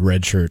as a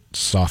redshirt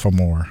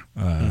sophomore?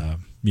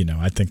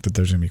 I think that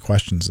there's going to be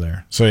questions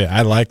there. So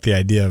I like the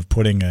idea of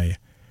putting a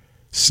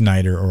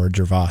Snyder or a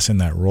Gervais in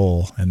that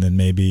role, and then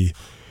maybe.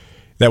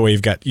 That way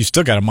you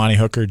still got Amani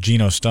Hooker,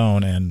 Geno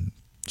Stone, and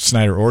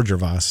Snyder or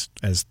Gervais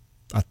as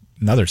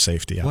another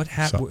safety. What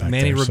happened?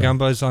 Manny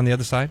Rugamba is on the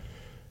other side?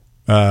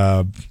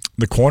 The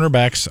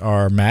cornerbacks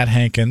are Matt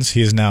Hankins.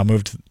 He has now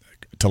moved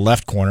to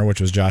left corner, which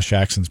was Josh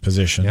Jackson's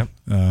position. Yep.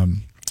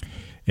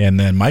 And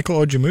then Michael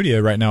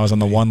Ojemudia right now is on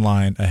the one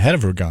line ahead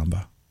of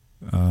Rugamba.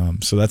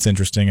 So that's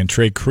interesting. And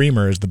Trey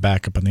Creamer is the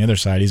backup on the other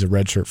side. He's a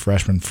redshirt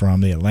freshman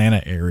from the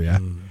Atlanta area.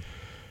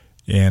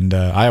 And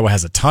Iowa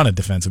has a ton of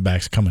defensive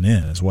backs coming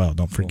in as well.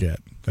 Don't forget,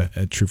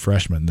 a true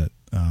freshman that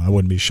I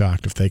wouldn't be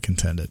shocked if they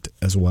contended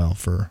as well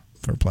for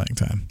playing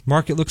time.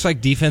 Mark, it looks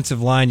like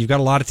defensive line, you've got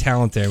a lot of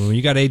talent there. When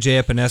you got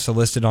A.J. Epinesa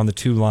listed on the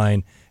 2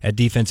 line at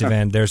defensive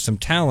end, there's some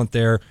talent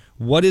there.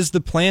 What is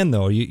the plan,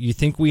 though? You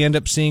think we end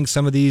up seeing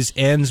some of these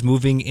ends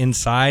moving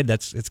inside?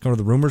 It's kind of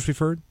the rumors we've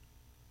heard?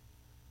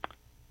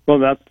 Well,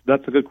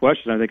 that's a good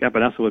question. I think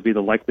Epinesa would be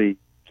the likely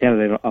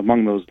candidate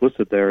among those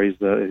listed there. He's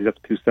up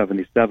to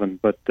 277,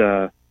 but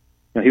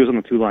he was on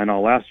the 2 line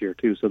all last year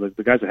too. So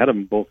the guys ahead of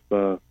him both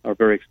are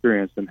very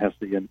experienced in Hesse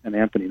and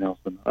Anthony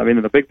Nelson. I mean,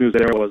 the big news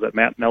there was that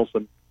Matt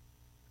Nelson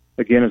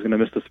again is going to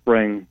miss the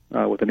spring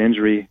with an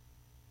injury,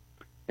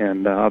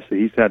 and obviously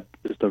he's had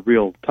just a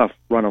real tough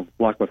run of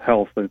luck with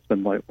health. And it's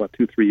been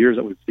 2-3 years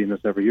that we've seen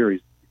this every year. He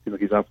seems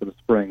like he's out for the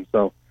spring.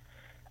 So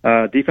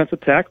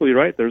defensive tackle, you're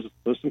right. There's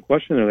some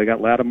question there. They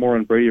got Lattimore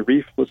and Brady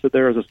Reef listed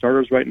there as the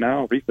starters right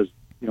now. Reef is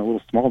a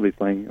little small to be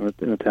playing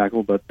in the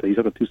tackle, but he's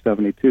up at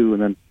 272,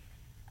 and then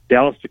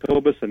Dallas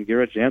Jacobus and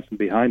Garrett Jansen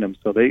behind him.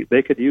 So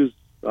they could use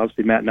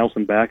obviously Matt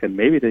Nelson back, and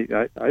maybe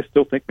I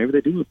still think maybe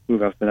they do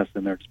move Epinesa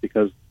in there just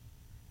because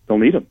they'll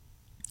need him.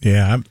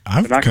 Yeah,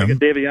 I'm not going to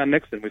get Davion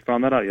Nixon. We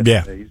found that out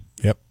yesterday.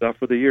 Yeah, he's out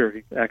for the year.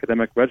 He's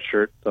academic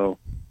redshirt, so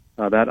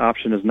that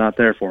option is not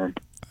there for him.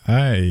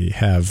 I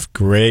have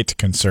great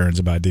concerns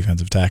about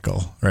defensive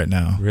tackle right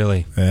now.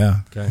 Really?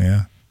 Yeah. Okay.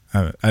 Yeah.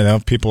 I know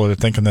people are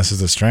thinking this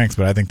is a strength,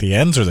 but I think the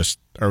ends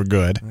are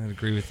good. I'd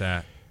agree with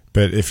that.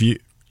 But if you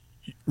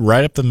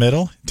right up the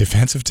middle,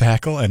 defensive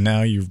tackle, and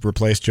now you've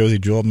replaced Josie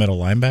Jewell middle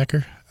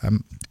linebacker,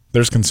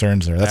 there's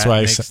concerns there.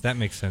 That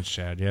makes sense,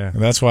 Chad. Yeah.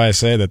 That's why I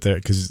say that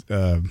because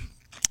that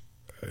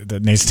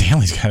Nate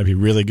Stanley's got to be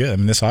really good. I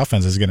mean, this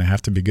offense is going to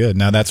have to be good.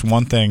 Now, that's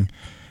one thing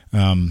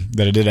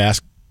that I did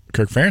ask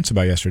Kirk Ferentz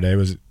about yesterday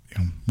was,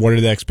 what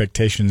are the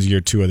expectations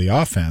year 2 of the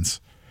offense?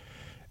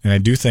 And I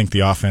do think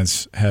the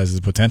offense has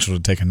the potential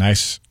to take a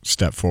nice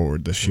step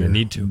forward this year. They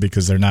need to.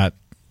 Because they're not,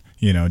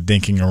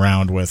 dinking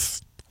around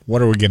with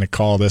what are we going to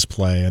call this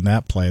play and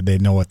that play. They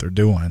know what they're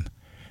doing,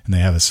 and they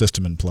have a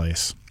system in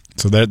place.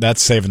 So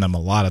that's saving them a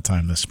lot of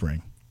time this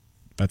spring.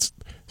 That's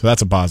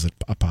a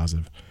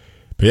positive.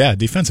 But yeah,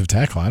 defensive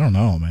tackle, I don't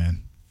know,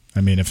 man.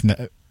 I mean,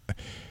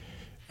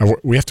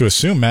 we have to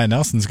assume Matt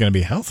Nelson's going to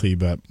be healthy,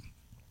 but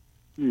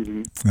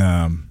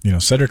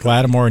Cedric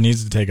Lattimore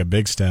needs to take a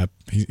big step.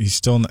 He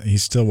still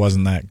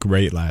wasn't that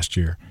great last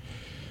year.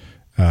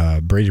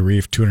 Brady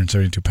Reef,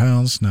 272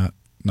 pounds, not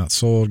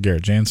sold.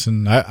 Garrett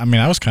Jansen.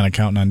 I was kind of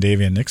counting on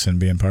Davian Nixon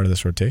being part of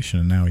this rotation,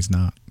 and now he's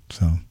not.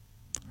 So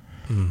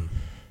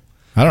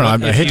I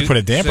don't know. I hate to put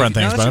a damper on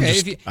things, but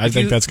I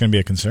think that's going to be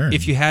a concern.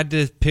 If you had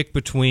to pick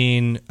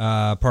between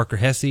Parker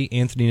Hesse,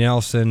 Anthony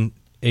Nelson,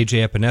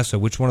 AJ Epinesa,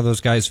 which one of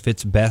those guys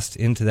fits best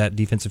into that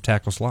defensive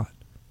tackle slot?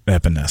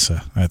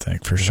 Epinesa, I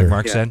think, for sure. Like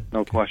Mark said?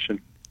 No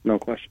question.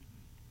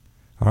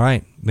 All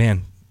right,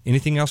 man.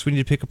 Anything else we need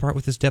to pick apart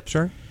with this depth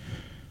chart?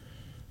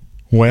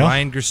 Well,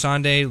 Ryan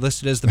Gersonde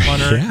listed as the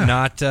punter,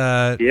 not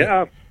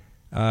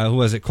who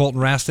was it? Colton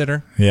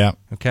Rastetter? Yeah.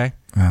 Okay.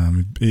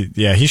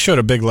 He showed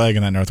a big leg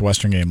in that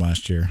Northwestern game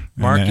last year,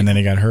 and then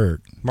he got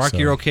hurt. Mark,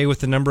 you're okay with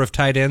the number of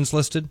tight ends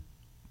listed?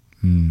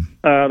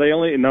 They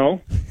only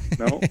no.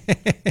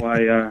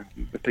 Why?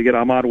 If they get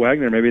Ahmad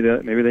Wagner, maybe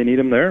they need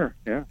him there.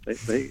 Yeah,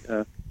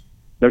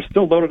 they're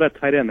still loaded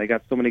at tight end. They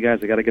got so many guys.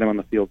 They got to get them on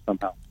the field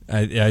somehow.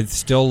 I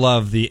still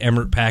love the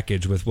Emmert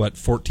package with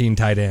 14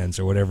 tight ends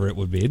or whatever it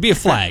would be. It'd be a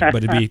flag,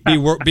 but it'd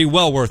be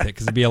well worth it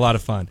because it'd be a lot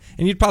of fun,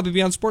 and you'd probably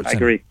be on SportsCenter. I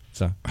agree.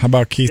 So how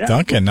about Keith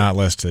Duncan not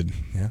listed?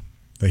 Yeah,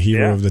 the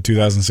hero of the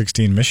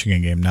 2016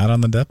 Michigan game, not on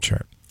the depth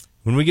chart.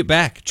 When we get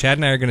back, Chad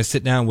and I are going to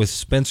sit down with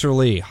Spencer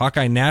Lee,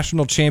 Hawkeye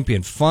national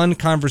champion. Fun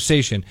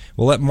conversation.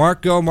 We'll let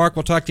Mark go. Mark,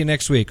 we'll talk to you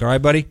next week. All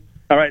right, buddy?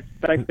 All right.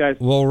 Thanks, guys.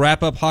 We'll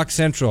wrap up Hawk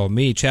Central.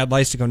 Me, Chad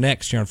Leistikow,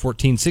 next here on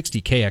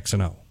 1460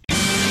 KXNO.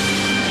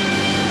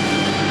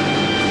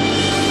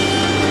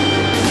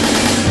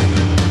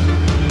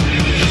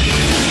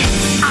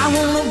 I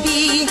want to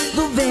be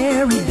the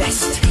very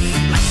best,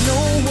 like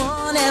no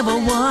one ever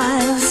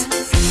was.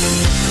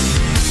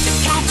 To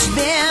catch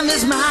them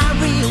is my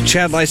real...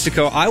 Chad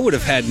Leistikow, I would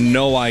have had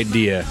no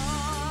idea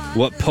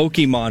what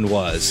Pokemon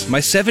was. My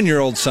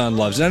 7-year-old son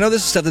loves it. I know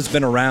this is stuff that's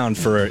been around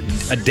for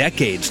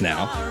decades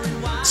now.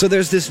 So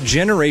there's this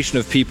generation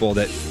of people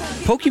that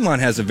Pokemon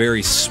has a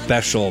very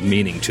special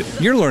meaning to.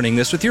 You're learning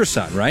this with your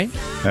son, right?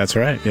 That's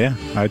right, yeah.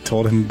 I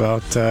told him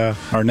about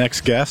our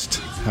next guest,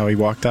 how he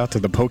walked out to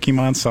the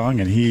Pokemon song,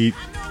 and he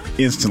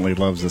instantly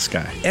loves this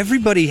guy.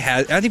 Everybody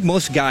has, I think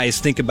most guys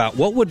think about,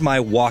 what would my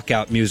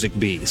walkout music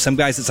be? Some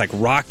guys it's like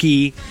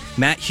Rocky.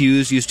 Matt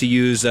Hughes used to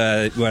use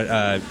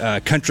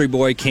Country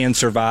Boy Can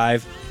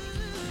Survive.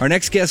 Our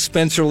next guest,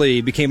 Spencer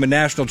Lee, became a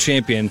national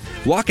champion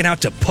walking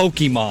out to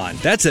Pokemon.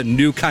 That's a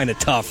new kind of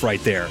tough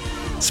right there.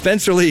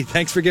 Spencer Lee,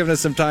 thanks for giving us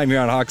some time here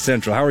on Hawk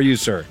Central. How are you,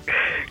 sir?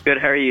 Good,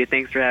 how are you?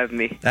 Thanks for having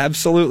me.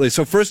 Absolutely.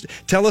 So first,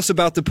 tell us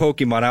about the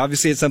Pokemon.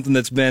 Obviously, it's something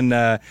that's been...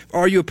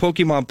 are you a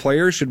Pokemon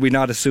player? Should we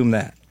not assume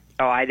that?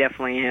 Oh, I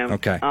definitely am.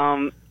 Okay.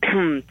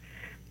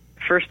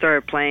 First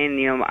started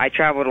playing, I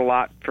traveled a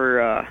lot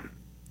for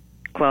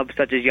clubs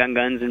such as Young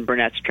Guns and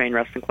Burnett's Train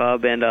Wrestling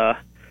Club, and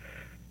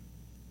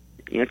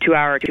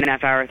 2-hour,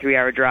 2.5-hour,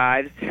 3-hour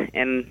drives,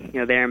 and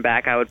there and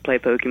back I would play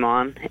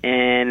Pokemon,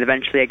 and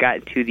eventually I got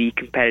into the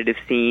competitive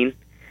scene,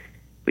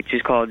 which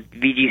is called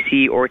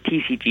VGC or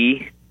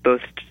TCG.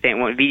 Both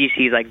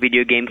VGC is like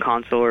video game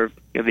console or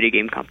video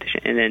game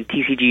competition, and then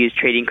TCG is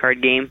trading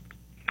card game.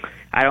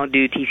 I don't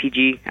do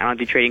TCG. I don't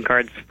do trading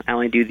cards. I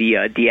only do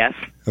the DS.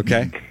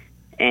 Okay.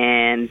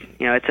 And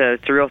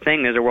it's a real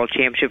thing. There's a world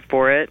championship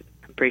for it.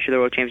 I'm pretty sure the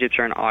world championships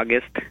are in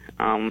August.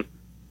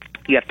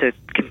 You have to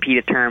compete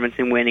at tournaments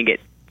and win and get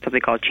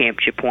something called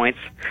championship points.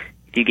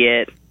 If you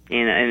get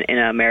in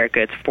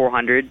America, it's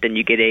 400. Then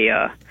you get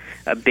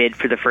a bid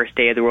for the first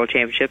day of the world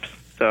championships.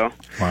 So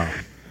wow.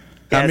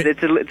 Yeah,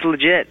 it's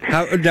legit.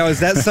 Now,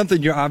 is that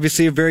something? You're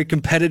obviously a very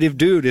competitive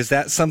dude. Is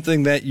that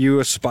something that you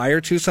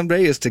aspire to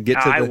someday? Is to get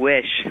to? I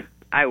wish.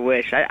 I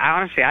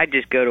honestly, I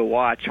just go to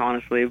watch.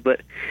 Honestly, but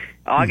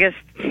August,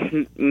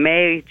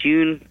 May,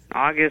 June,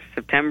 August,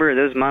 September,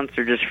 those months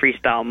are just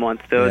freestyle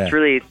months. So it's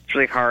really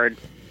hard.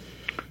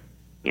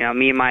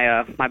 Me and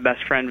my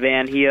best friend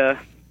Van, he's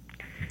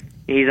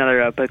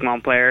another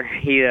Pokemon player.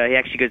 He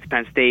actually goes to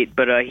Penn State,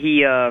 but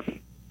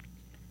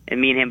and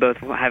me and him both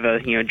have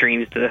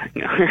dreams to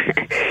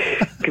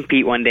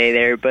compete one day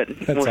there, but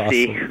we'll awesome.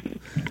 see.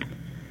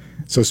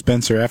 So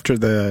Spencer, after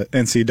the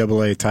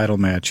NCAA title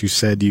match, you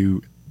said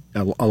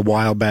a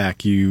while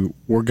back you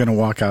were going to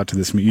walk out to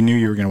this. You knew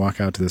you were going to walk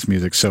out to this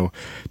music. So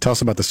tell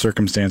us about the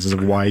circumstances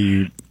of why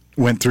you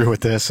went through with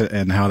this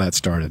and how that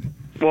started.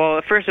 Well,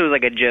 at first it was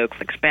like a joke,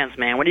 like, Spence,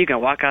 man, what are you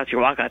going to walk out to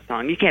your walkout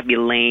song? You can't be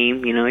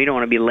lame, you know, you don't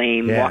want to be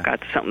lame, walk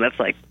out to something that's,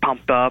 like,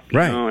 pumped up, you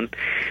know,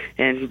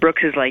 and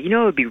Brooks is like, you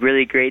know, it would be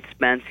really great,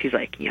 Spence. He's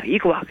like, you know, you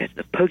can walk out to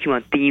the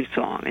Pokemon theme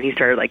song, and he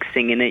started, like,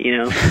 singing it, you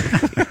know.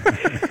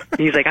 And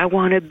he's like, I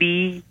want to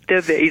be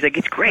he's like,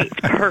 it's great,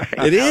 it's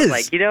perfect. It is. I was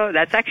like, you know,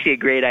 that's actually a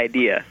great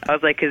idea. I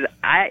was like, because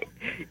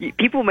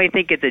people may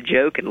think it's a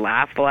joke and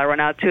laugh while I run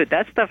out to it.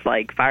 That stuff,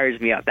 like, fires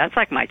me up. That's,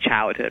 like, my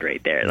childhood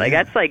right there. Like,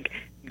 that's, like,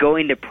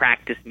 going to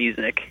practice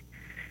music.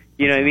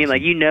 You know what I mean?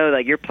 Like, you know,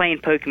 like, you're playing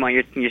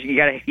Pokemon, you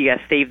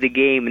gotta save the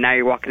game, and now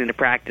you're walking into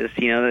practice.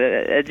 You know,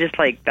 it just,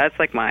 like, that's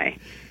like my,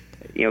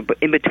 you know,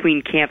 in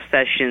between camp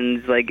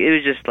sessions, like, it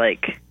was just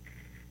like,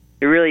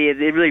 it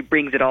really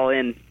brings it all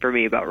in for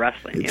me about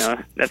wrestling. You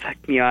know, that's,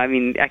 you know, I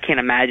mean, I can't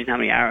imagine how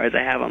many hours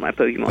I have on my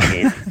Pokemon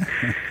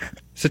game.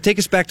 So take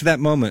us back to that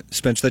moment,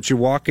 Spence, that you're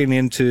walking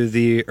into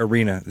the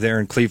arena there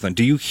in Cleveland.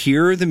 Do you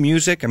hear the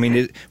music? I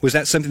mean, was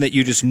that something that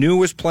you just knew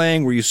was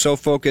playing? Were you so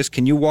focused?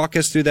 Can you walk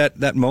us through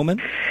that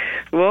moment?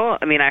 Well,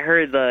 I mean, I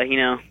heard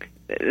the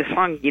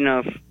song, you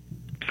know,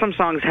 some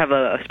songs have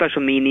a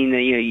special meaning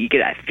that, you know, you get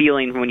that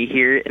feeling when you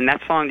hear it, and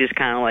that song just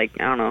kind of, like,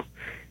 I don't know,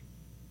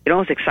 it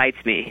almost excites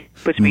me,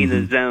 puts me in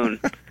the zone.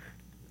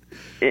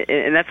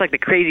 And that's, like, the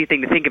crazy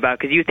thing to think about,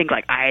 because you think,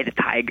 like, Eye of the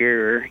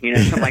Tiger or, you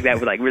know, something like that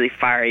would, like, really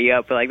fire you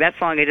up. But, like, that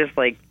song is just,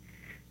 like,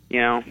 you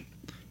know,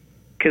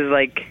 because,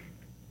 like,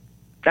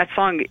 that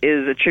song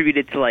is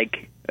attributed to,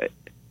 like,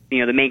 you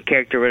know, the main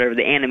character or whatever,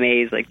 the anime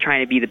is, like,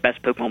 trying to be the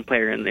best Pokemon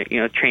player and the, you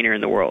know, trainer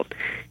in the world.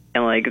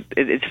 And, like,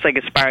 it just, like,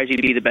 inspires you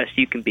to be the best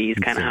you can be is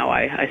kind of how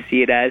I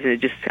see it as. And it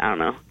just, I don't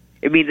know.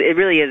 It means it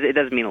really is. It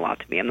does mean a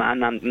lot to me. I'm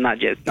not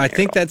joking. I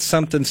think that's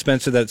something,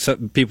 Spencer, that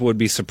some people would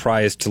be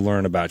surprised to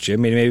learn about you. I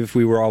mean, maybe if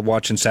we were all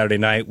watching Saturday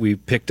Night, we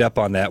picked up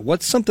on that.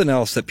 What's something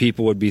else that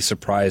people would be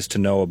surprised to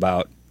know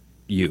about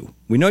you?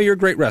 We know you're a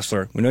great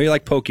wrestler. We know you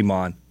like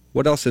Pokemon.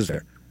 What else is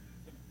there?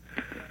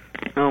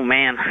 Oh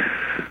man,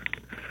 I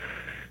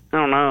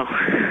don't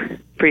know.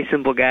 Pretty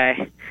simple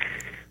guy.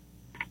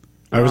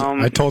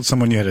 I told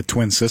someone you had a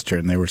twin sister,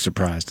 and they were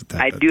surprised at that.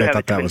 I do they have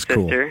thought a twin that was sister.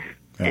 Cool.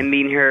 Yeah. And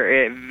me and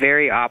her are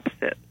very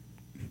opposite.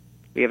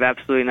 We have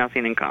absolutely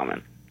nothing in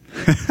common.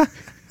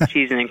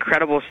 She's an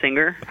incredible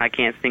singer. I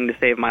can't sing to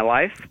save my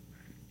life.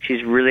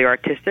 She's really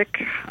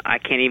artistic. I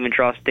can't even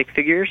draw stick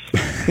figures.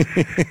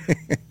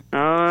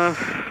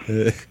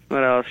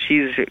 What else?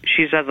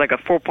 She has like a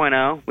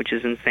 4.0, which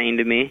is insane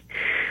to me.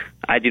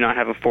 I do not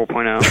have a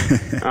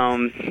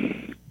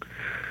 4.0.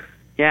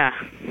 Yeah,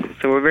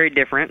 so we're very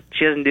different.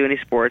 She doesn't do any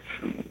sports.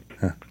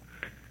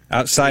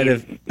 Outside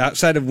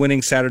of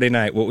winning Saturday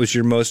Night, what was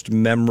your most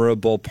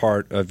memorable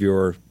part of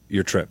your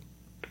trip?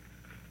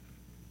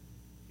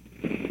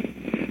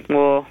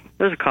 Well,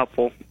 there's a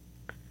couple.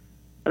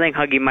 I think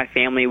hugging my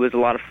family was a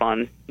lot of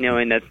fun,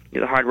 knowing that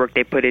the hard work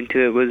they put into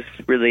it was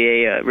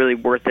really really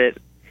worth it.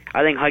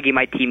 I think hugging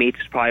my teammates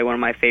was probably one of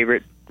my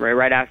favorite.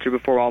 Right after,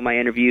 before all my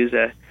interviews,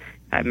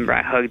 I remember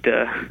I hugged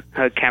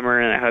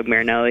Kemmer and I hugged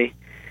Marinelli.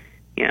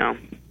 You know,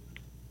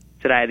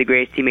 said I had the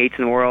greatest teammates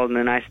in the world, and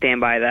then I stand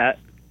by that.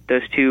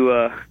 Those two,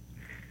 I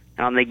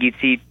don't think you'd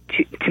see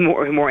two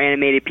more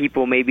animated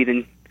people maybe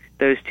than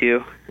those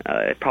two,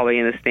 probably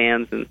in the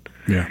stands. And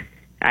yeah,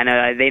 I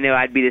know they know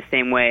I'd be the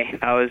same way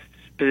if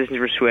positions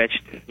were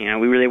switched. You know,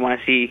 we really want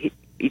to see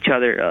each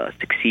other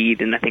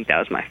succeed, and I think that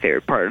was my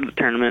favorite part of the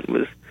tournament,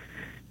 was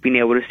being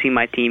able to see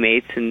my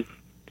teammates and,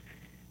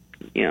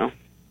 you know,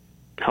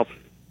 help.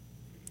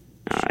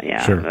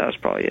 Yeah, sure. That was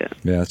probably it.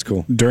 Yeah, that's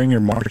cool. During your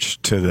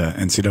march to the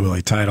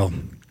NCAA title,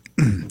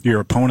 your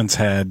opponents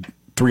had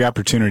 3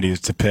 opportunities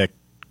to pick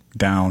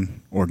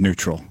down or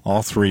neutral.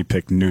 All 3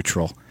 picked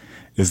neutral.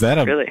 Is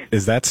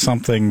that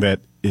something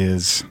that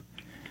is?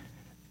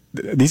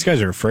 These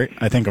guys are afraid.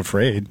 I think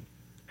afraid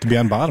to be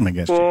on bottom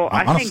against you. Well,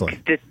 honestly. I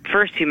think the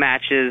first 2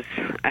 matches,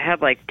 I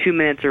had like 2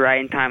 minutes of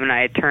riding time, and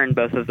I had turned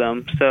both of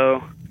them.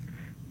 So,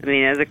 I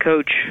mean, as a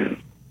coach,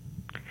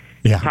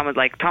 yeah,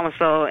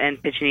 Tomasello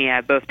and Piccini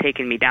have both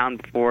taken me down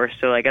before.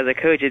 So, like, as a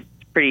coach, it's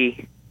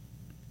pretty,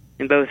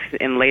 in both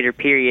in later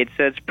periods.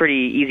 So it's a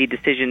pretty easy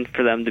decision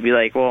for them to be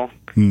like, well,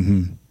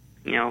 you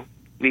know,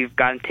 we've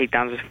gotten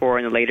takedowns before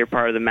in the later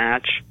part of the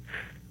match.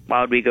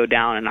 Why would we go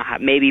down and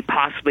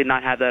possibly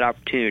not have that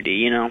opportunity,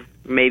 you know?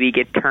 Maybe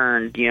get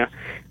turned, you know?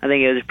 I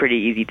think it was a pretty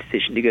easy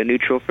decision to go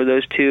neutral for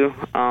those 2.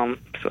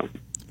 So.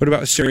 What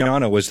about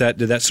Siriano?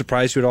 Did that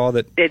surprise you at all?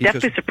 It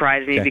definitely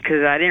surprised me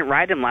because I didn't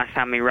ride him last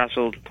time he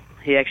wrestled.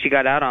 He actually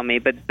got out on me,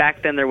 but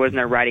back then there was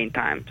no riding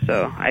time.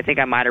 So I think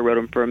I might have rode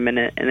him for a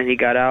minute, and then he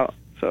got out.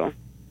 So.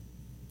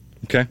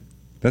 Okay.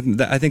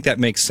 I think that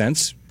makes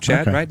sense,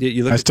 Chad, okay. right?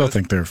 You look I still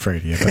think they're afraid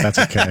of you, but that's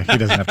okay. He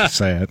doesn't have to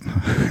say it.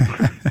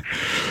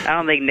 I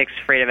don't think Nick's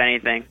afraid of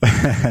anything.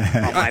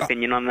 My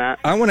opinion on that.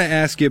 I want to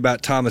ask you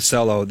about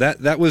Tomasello.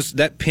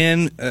 That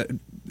pin,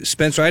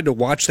 Spencer, I had to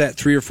watch that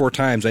 3 or 4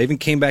 times. I even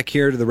came back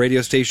here to the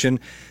radio station.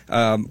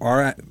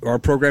 Our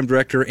program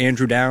director,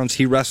 Andrew Downs,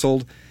 he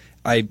wrestled.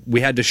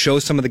 We had to show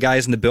some of the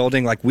guys in the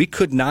building. Like, we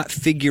could not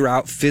figure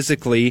out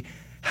physically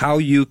how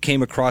you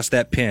came across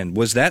that pin.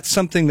 Was that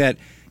something that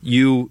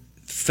you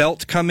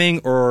felt coming,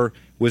 or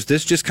was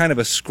this just kind of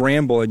a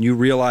scramble and you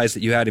realized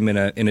that you had him in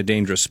a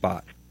dangerous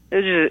spot? It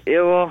was just,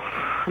 well,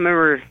 I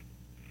remember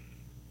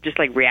just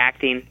like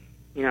reacting.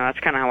 That's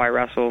kind of how I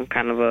wrestle,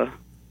 kind of a,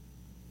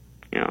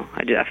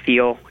 I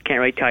feel. I can't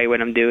really tell you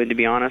what I'm doing, to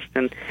be honest.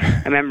 And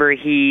I remember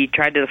he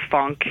tried to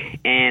funk,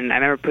 and I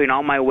remember putting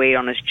all my weight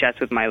on his chest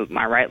with my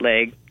right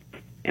leg,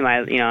 and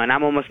and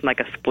I'm almost in like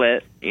a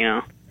split.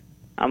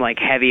 I'm like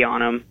heavy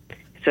on him.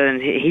 So then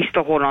he's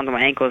still holding on to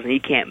my ankles, and he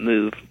can't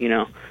move.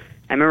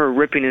 I remember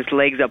ripping his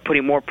legs up,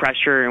 putting more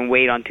pressure and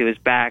weight onto his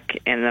back,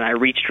 and then I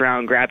reached around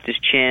and grabbed his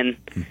chin,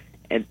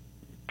 and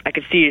I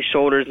could see his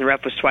shoulders, and the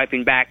ref was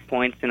swiping back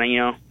points, and I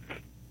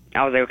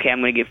was like, okay,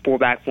 I'm going to get 4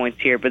 back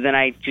points here. But then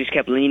I just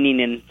kept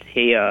leaning, and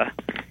he, I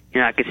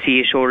could see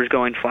his shoulders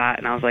going flat,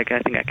 and I was like, I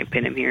think I can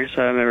pin him here.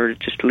 So I remember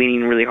just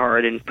leaning really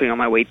hard and putting all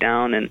my weight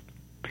down. And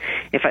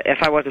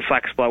if I wasn't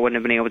flexible, I wouldn't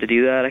have been able to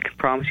do that. I can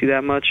promise you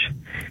that much.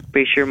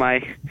 Pretty sure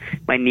my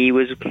knee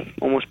was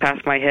almost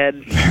past my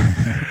head.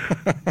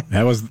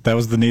 That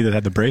was the knee that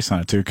had the brace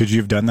on it too. Could you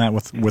have done that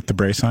with the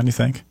brace on, you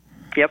think?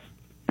 Yep,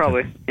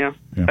 probably. Yeah.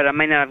 But I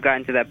might not have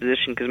gotten to that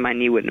position because my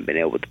knee wouldn't have been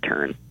able to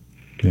turn.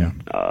 Yeah.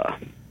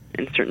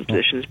 In certain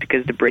positions,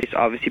 because the brace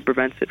obviously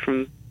prevents it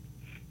from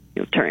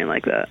turning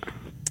like that.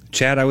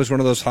 Chad, I was one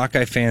of those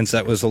Hawkeye fans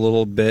that was a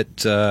little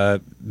bit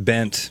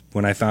bent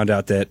when I found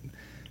out that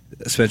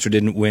Spencer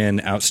didn't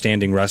win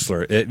Outstanding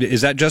Wrestler.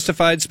 Is that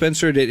justified,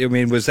 Spencer?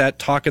 Was that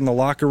talk in the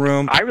locker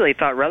room? I really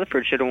thought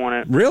Rutherford should have won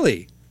it.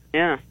 Really?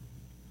 Yeah.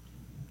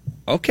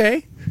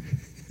 Okay.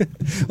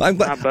 I'm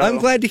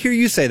glad to hear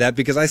you say that,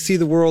 because I see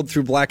the world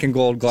through black and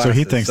gold glasses. So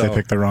he thinks they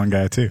picked the wrong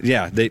guy too.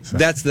 Yeah,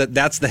 that's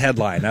the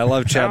headline. I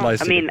love Chad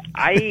Leistner.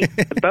 I mean,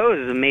 Bo is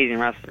an amazing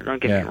wrestler.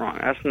 Don't get me wrong.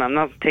 I'm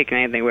not taking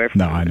anything away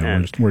from him. No, I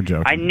know. We're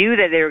joking. I knew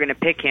that they were going to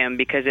pick him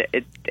because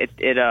it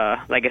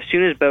like as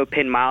soon as Bo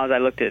pinned Miles, I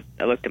looked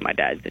at my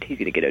dad and said he's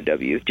going to get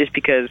OW, just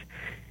because.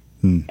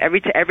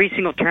 Every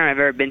single tournament I've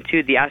ever been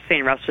to, the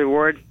Outstanding Wrestler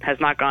Award has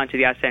not gone to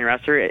the Outstanding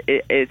Wrestler.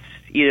 It's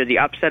either the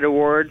Upset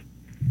Award,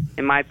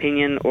 in my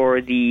opinion, or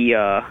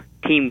the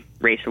Team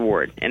Race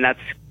Award, and that's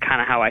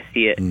kind of how I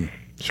see it.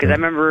 Because I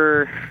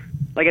remember,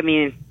 look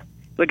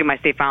at my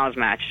state finals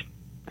match.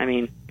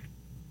 Did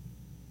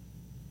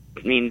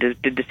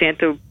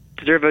DeSanto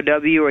deserve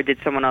OW, or did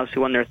someone else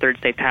who won their third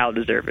state title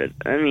deserve it?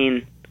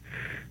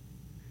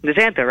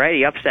 DeSanto, right?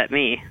 He upset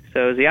me,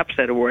 so it was the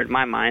Upset Award in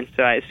my mind.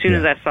 So as soon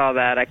as I saw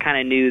that, I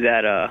kind of knew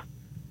that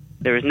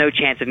there was no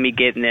chance of me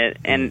getting it,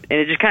 and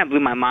it just kind of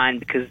blew my mind,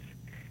 because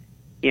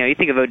you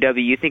think of OW,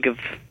 you think of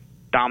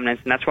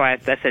dominance, and that's why I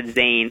said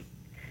Zayn.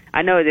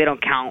 I know they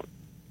don't count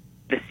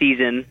the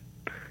season,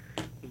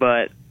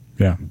 but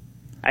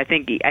I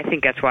think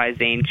that's why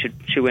Zayn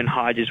should win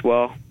Hodge as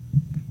well.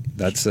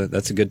 That's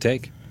a good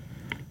take.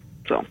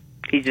 So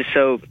he's just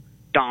so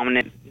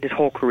dominant his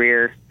whole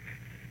career,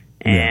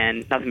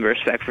 and nothing but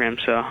respect for him.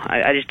 So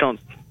I just don't,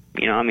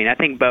 I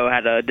think Bo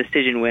had a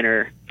decision win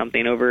or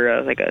something over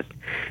a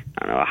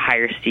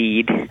higher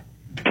seed,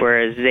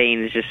 whereas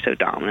Zayn is just so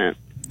dominant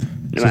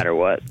no matter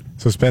what.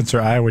 So Spencer,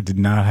 Iowa did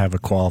not have a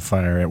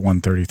qualifier at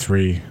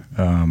 133,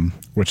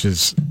 which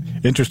is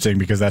interesting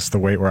because that's the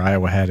weight where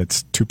Iowa had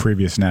its 2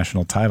 previous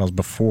national titles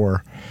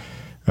before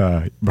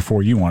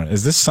you won it.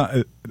 Is this?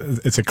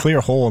 It's a clear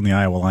hole in the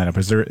Iowa lineup.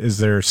 Is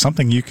there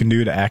something you can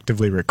do to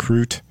actively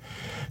recruit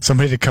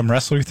somebody to come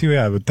wrestle with you?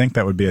 I would think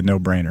that would be a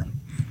no-brainer.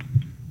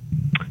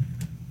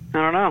 I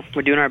don't know.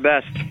 We're doing our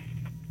best.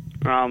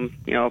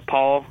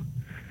 Paul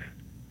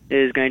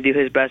is going to do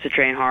his best to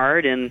train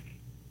hard and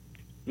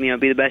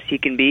be the best he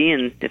can be.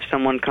 And if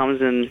someone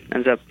comes and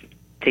ends up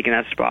taking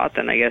that spot,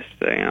 then I guess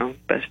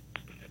best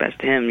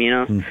to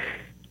him.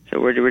 So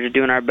we're just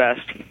doing our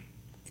best.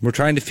 We're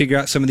trying to figure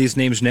out some of these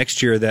names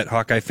next year that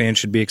Hawkeye fans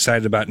should be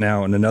excited about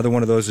now, and another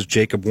one of those is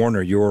Jacob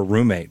Warner, your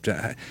roommate.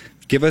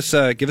 Give us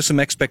some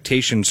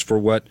expectations for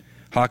what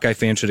Hawkeye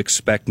fans should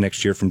expect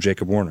next year from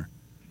Jacob Warner.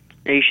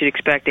 You should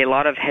expect a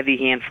lot of heavy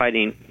hand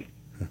fighting.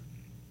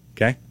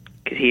 Okay.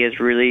 Because he has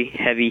really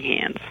heavy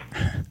hands.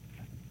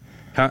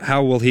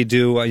 How will he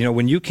do?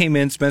 When you came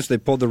in, Spencer, they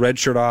pulled the red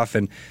shirt off,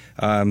 and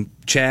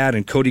Chad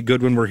and Cody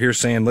Goodwin were here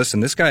saying, "Listen,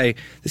 this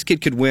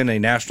kid could win a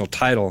national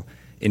title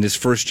in his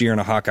first year in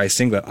a Hawkeye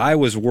singlet." I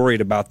was worried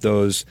about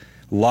those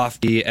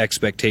lofty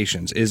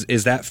expectations.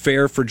 Is that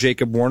fair for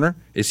Jacob Warner?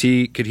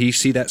 Could he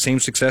see that same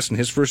success in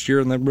his first year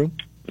in the room?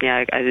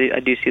 Yeah,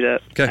 I do see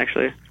that. Okay.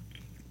 Actually,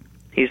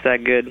 he's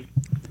that good.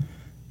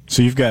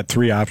 So you've got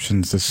 3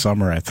 options this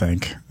summer, I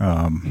think.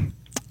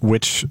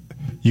 Which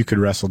you could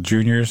wrestle: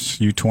 juniors,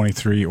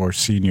 U23, or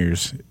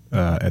seniors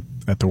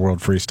at the World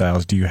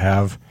Freestyles. Do you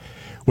have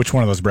which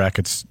one of those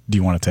brackets do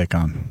you want to take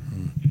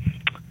on?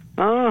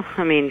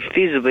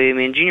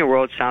 Feasibly. Junior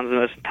World sounds the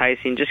most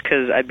enticing, just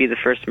because I'd be the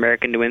first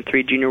American to win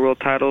 3 Junior World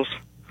titles.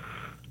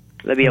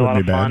 That'd be a lot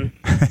of fun.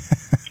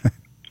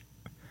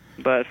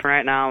 But for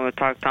right now, I'm going to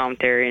talk to Tom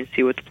Terry and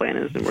see what the plan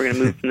is, and we're going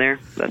to move from there.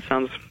 That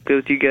sounds good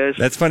with you guys.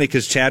 That's funny,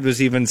 because Chad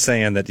was even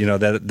saying that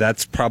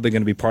that's probably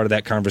going to be part of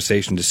that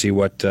conversation to see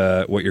what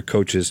your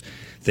coaches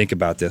think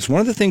about this.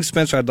 One of the things,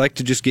 Spencer, I'd like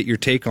to just get your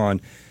take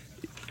on.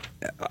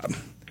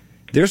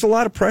 there's a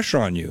lot of pressure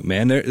on you,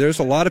 man. There's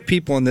a lot of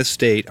people in this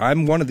state.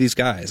 I'm one of these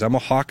guys. I'm a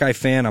Hawkeye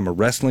fan. I'm a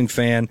wrestling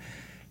fan.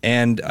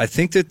 And I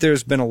think that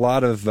there's been a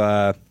lot of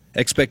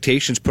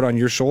expectations put on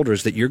your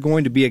shoulders that you're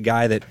going to be a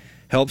guy that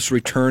helps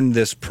return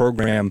this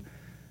program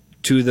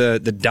to the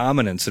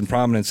dominance and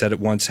prominence that it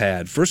once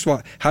had. First of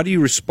all, how do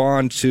you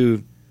respond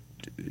to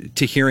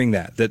hearing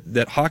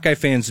that Hawkeye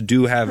fans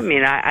do have?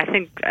 I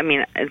think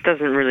it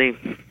doesn't really,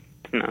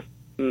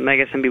 I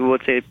guess some people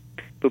would say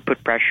would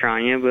put pressure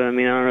on you, but I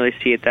don't really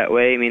see it that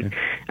way.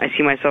 I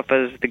see myself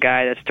as the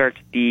guy that starts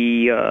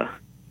the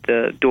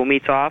dual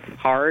meets off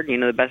hard,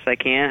 the best I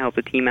can, help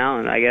the team out,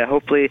 and I get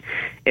hopefully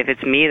if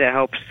it's me that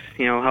helps,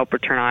 help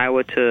return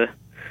Iowa to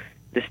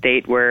the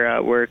state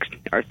where we're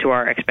to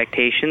our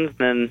expectations,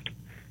 then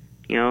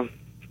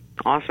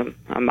awesome.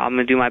 I'm going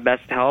to do my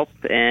best to help,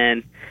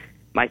 and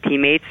my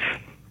teammates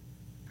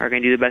are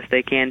going to do the best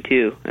they can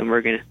too, and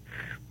we're gonna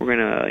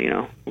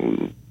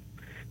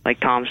like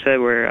Tom said,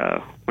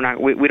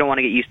 we don't want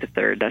to get used to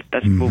third.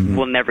 That's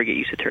we'll never get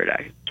used to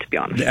third, to be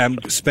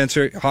honest.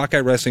 Spencer, Hawkeye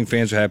wrestling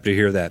fans are happy to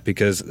hear that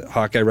because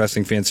Hawkeye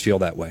wrestling fans feel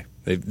that way.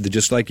 They're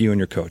just like you and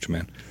your coach,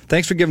 man.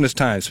 Thanks for giving us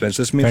time,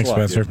 Spencer. This means a lot.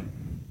 Thanks, Spencer.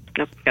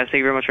 Yep, guys, thank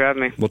you very much for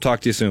having me. We'll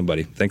talk to you soon,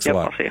 buddy. Thanks a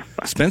lot. I'll see you.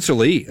 Bye. Spencer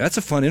Lee, that's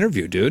a fun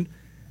interview, dude.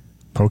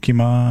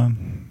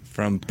 Pokemon.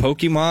 From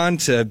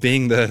Pokemon to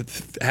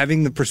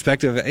having the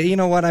perspective of, hey, you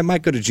know what, I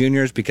might go to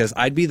juniors because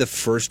I'd be the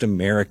first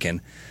American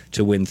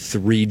to win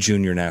 3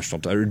 junior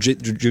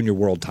junior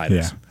world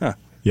titles.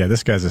 Yeah,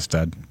 this guy's a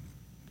stud.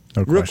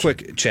 No Real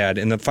question. quick, Chad,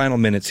 in the final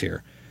minutes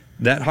here,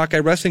 that Hawkeye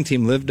wrestling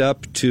team lived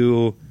up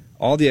to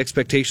all the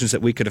expectations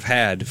that we could have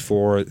had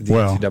for the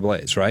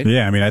NCAAs, right?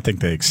 Yeah, I think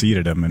they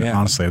exceeded them, and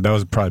honestly, that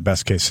was probably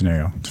best case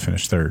scenario to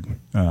finish third.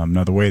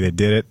 Now, the way they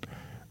did it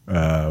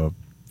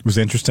was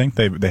interesting.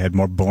 They had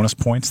more bonus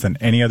points than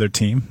any other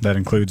team. That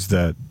includes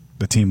the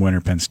team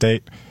winner, Penn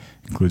State,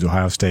 includes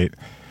Ohio State.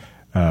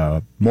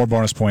 More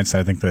bonus points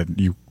than I think that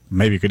you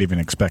maybe could even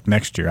expect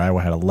next year.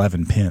 Iowa had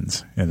 11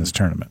 pins in this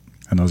tournament,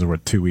 and those are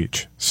worth 2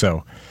 each.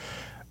 So,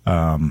 but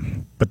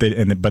on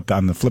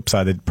the flip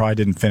side, they probably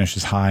didn't finish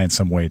as high in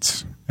some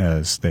weights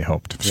as they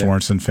hoped. Yeah.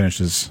 Sorensen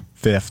finishes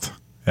 5th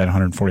at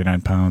 149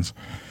 pounds.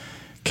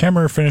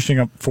 Kemmer finishing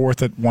up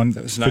 4th at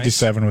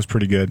 157 was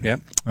pretty good. Yep.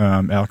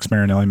 Alex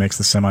Marinelli makes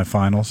the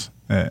semifinals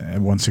at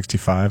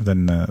 165,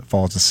 then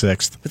falls to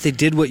 6th. But they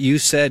did what you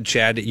said,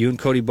 Chad, you and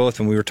Cody both,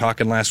 when we were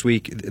talking last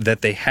week,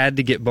 that they had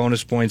to get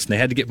bonus points, and they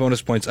had to get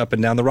bonus points up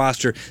and down the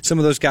roster. Some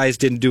of those guys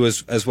didn't do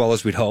as well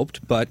as we'd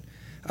hoped, but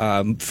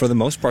for the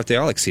most part, they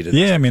all exceeded.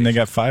 Yeah, they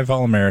got 5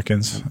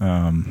 All-Americans.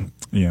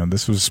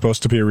 This was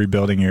supposed to be a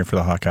rebuilding year for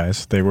the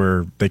Hawkeyes.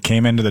 They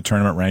came into the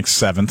tournament ranked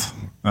 7th.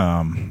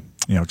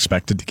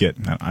 Expected to get,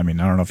 I don't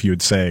know if you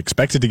would say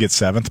expected to get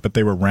 7th, but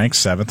they were ranked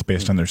 7th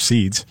based on their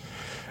seeds.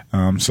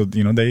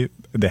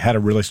 They had a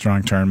really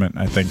strong tournament.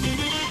 I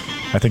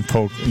think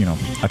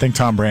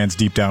Tom Brands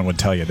deep down would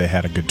tell you they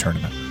had a good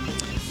tournament.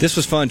 This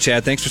was fun,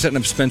 Chad. Thanks for setting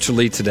up Spencer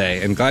Lee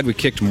today, and glad we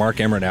kicked Mark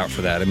Emmert out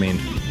for that.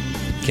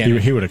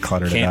 He would have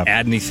cluttered it up. Can't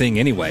add anything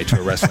anyway to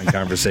a wrestling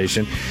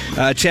conversation.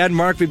 Chad and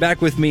Mark will be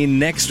back with me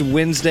next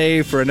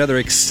Wednesday for another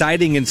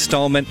exciting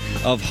installment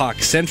of Hawk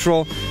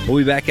Central. We'll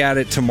be back at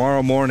it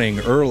tomorrow morning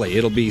early.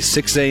 It'll be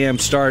 6 a.m.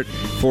 start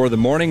for the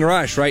Morning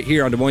Rush right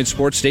here on Des Moines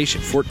Sports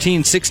Station,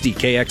 1460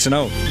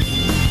 KXNO.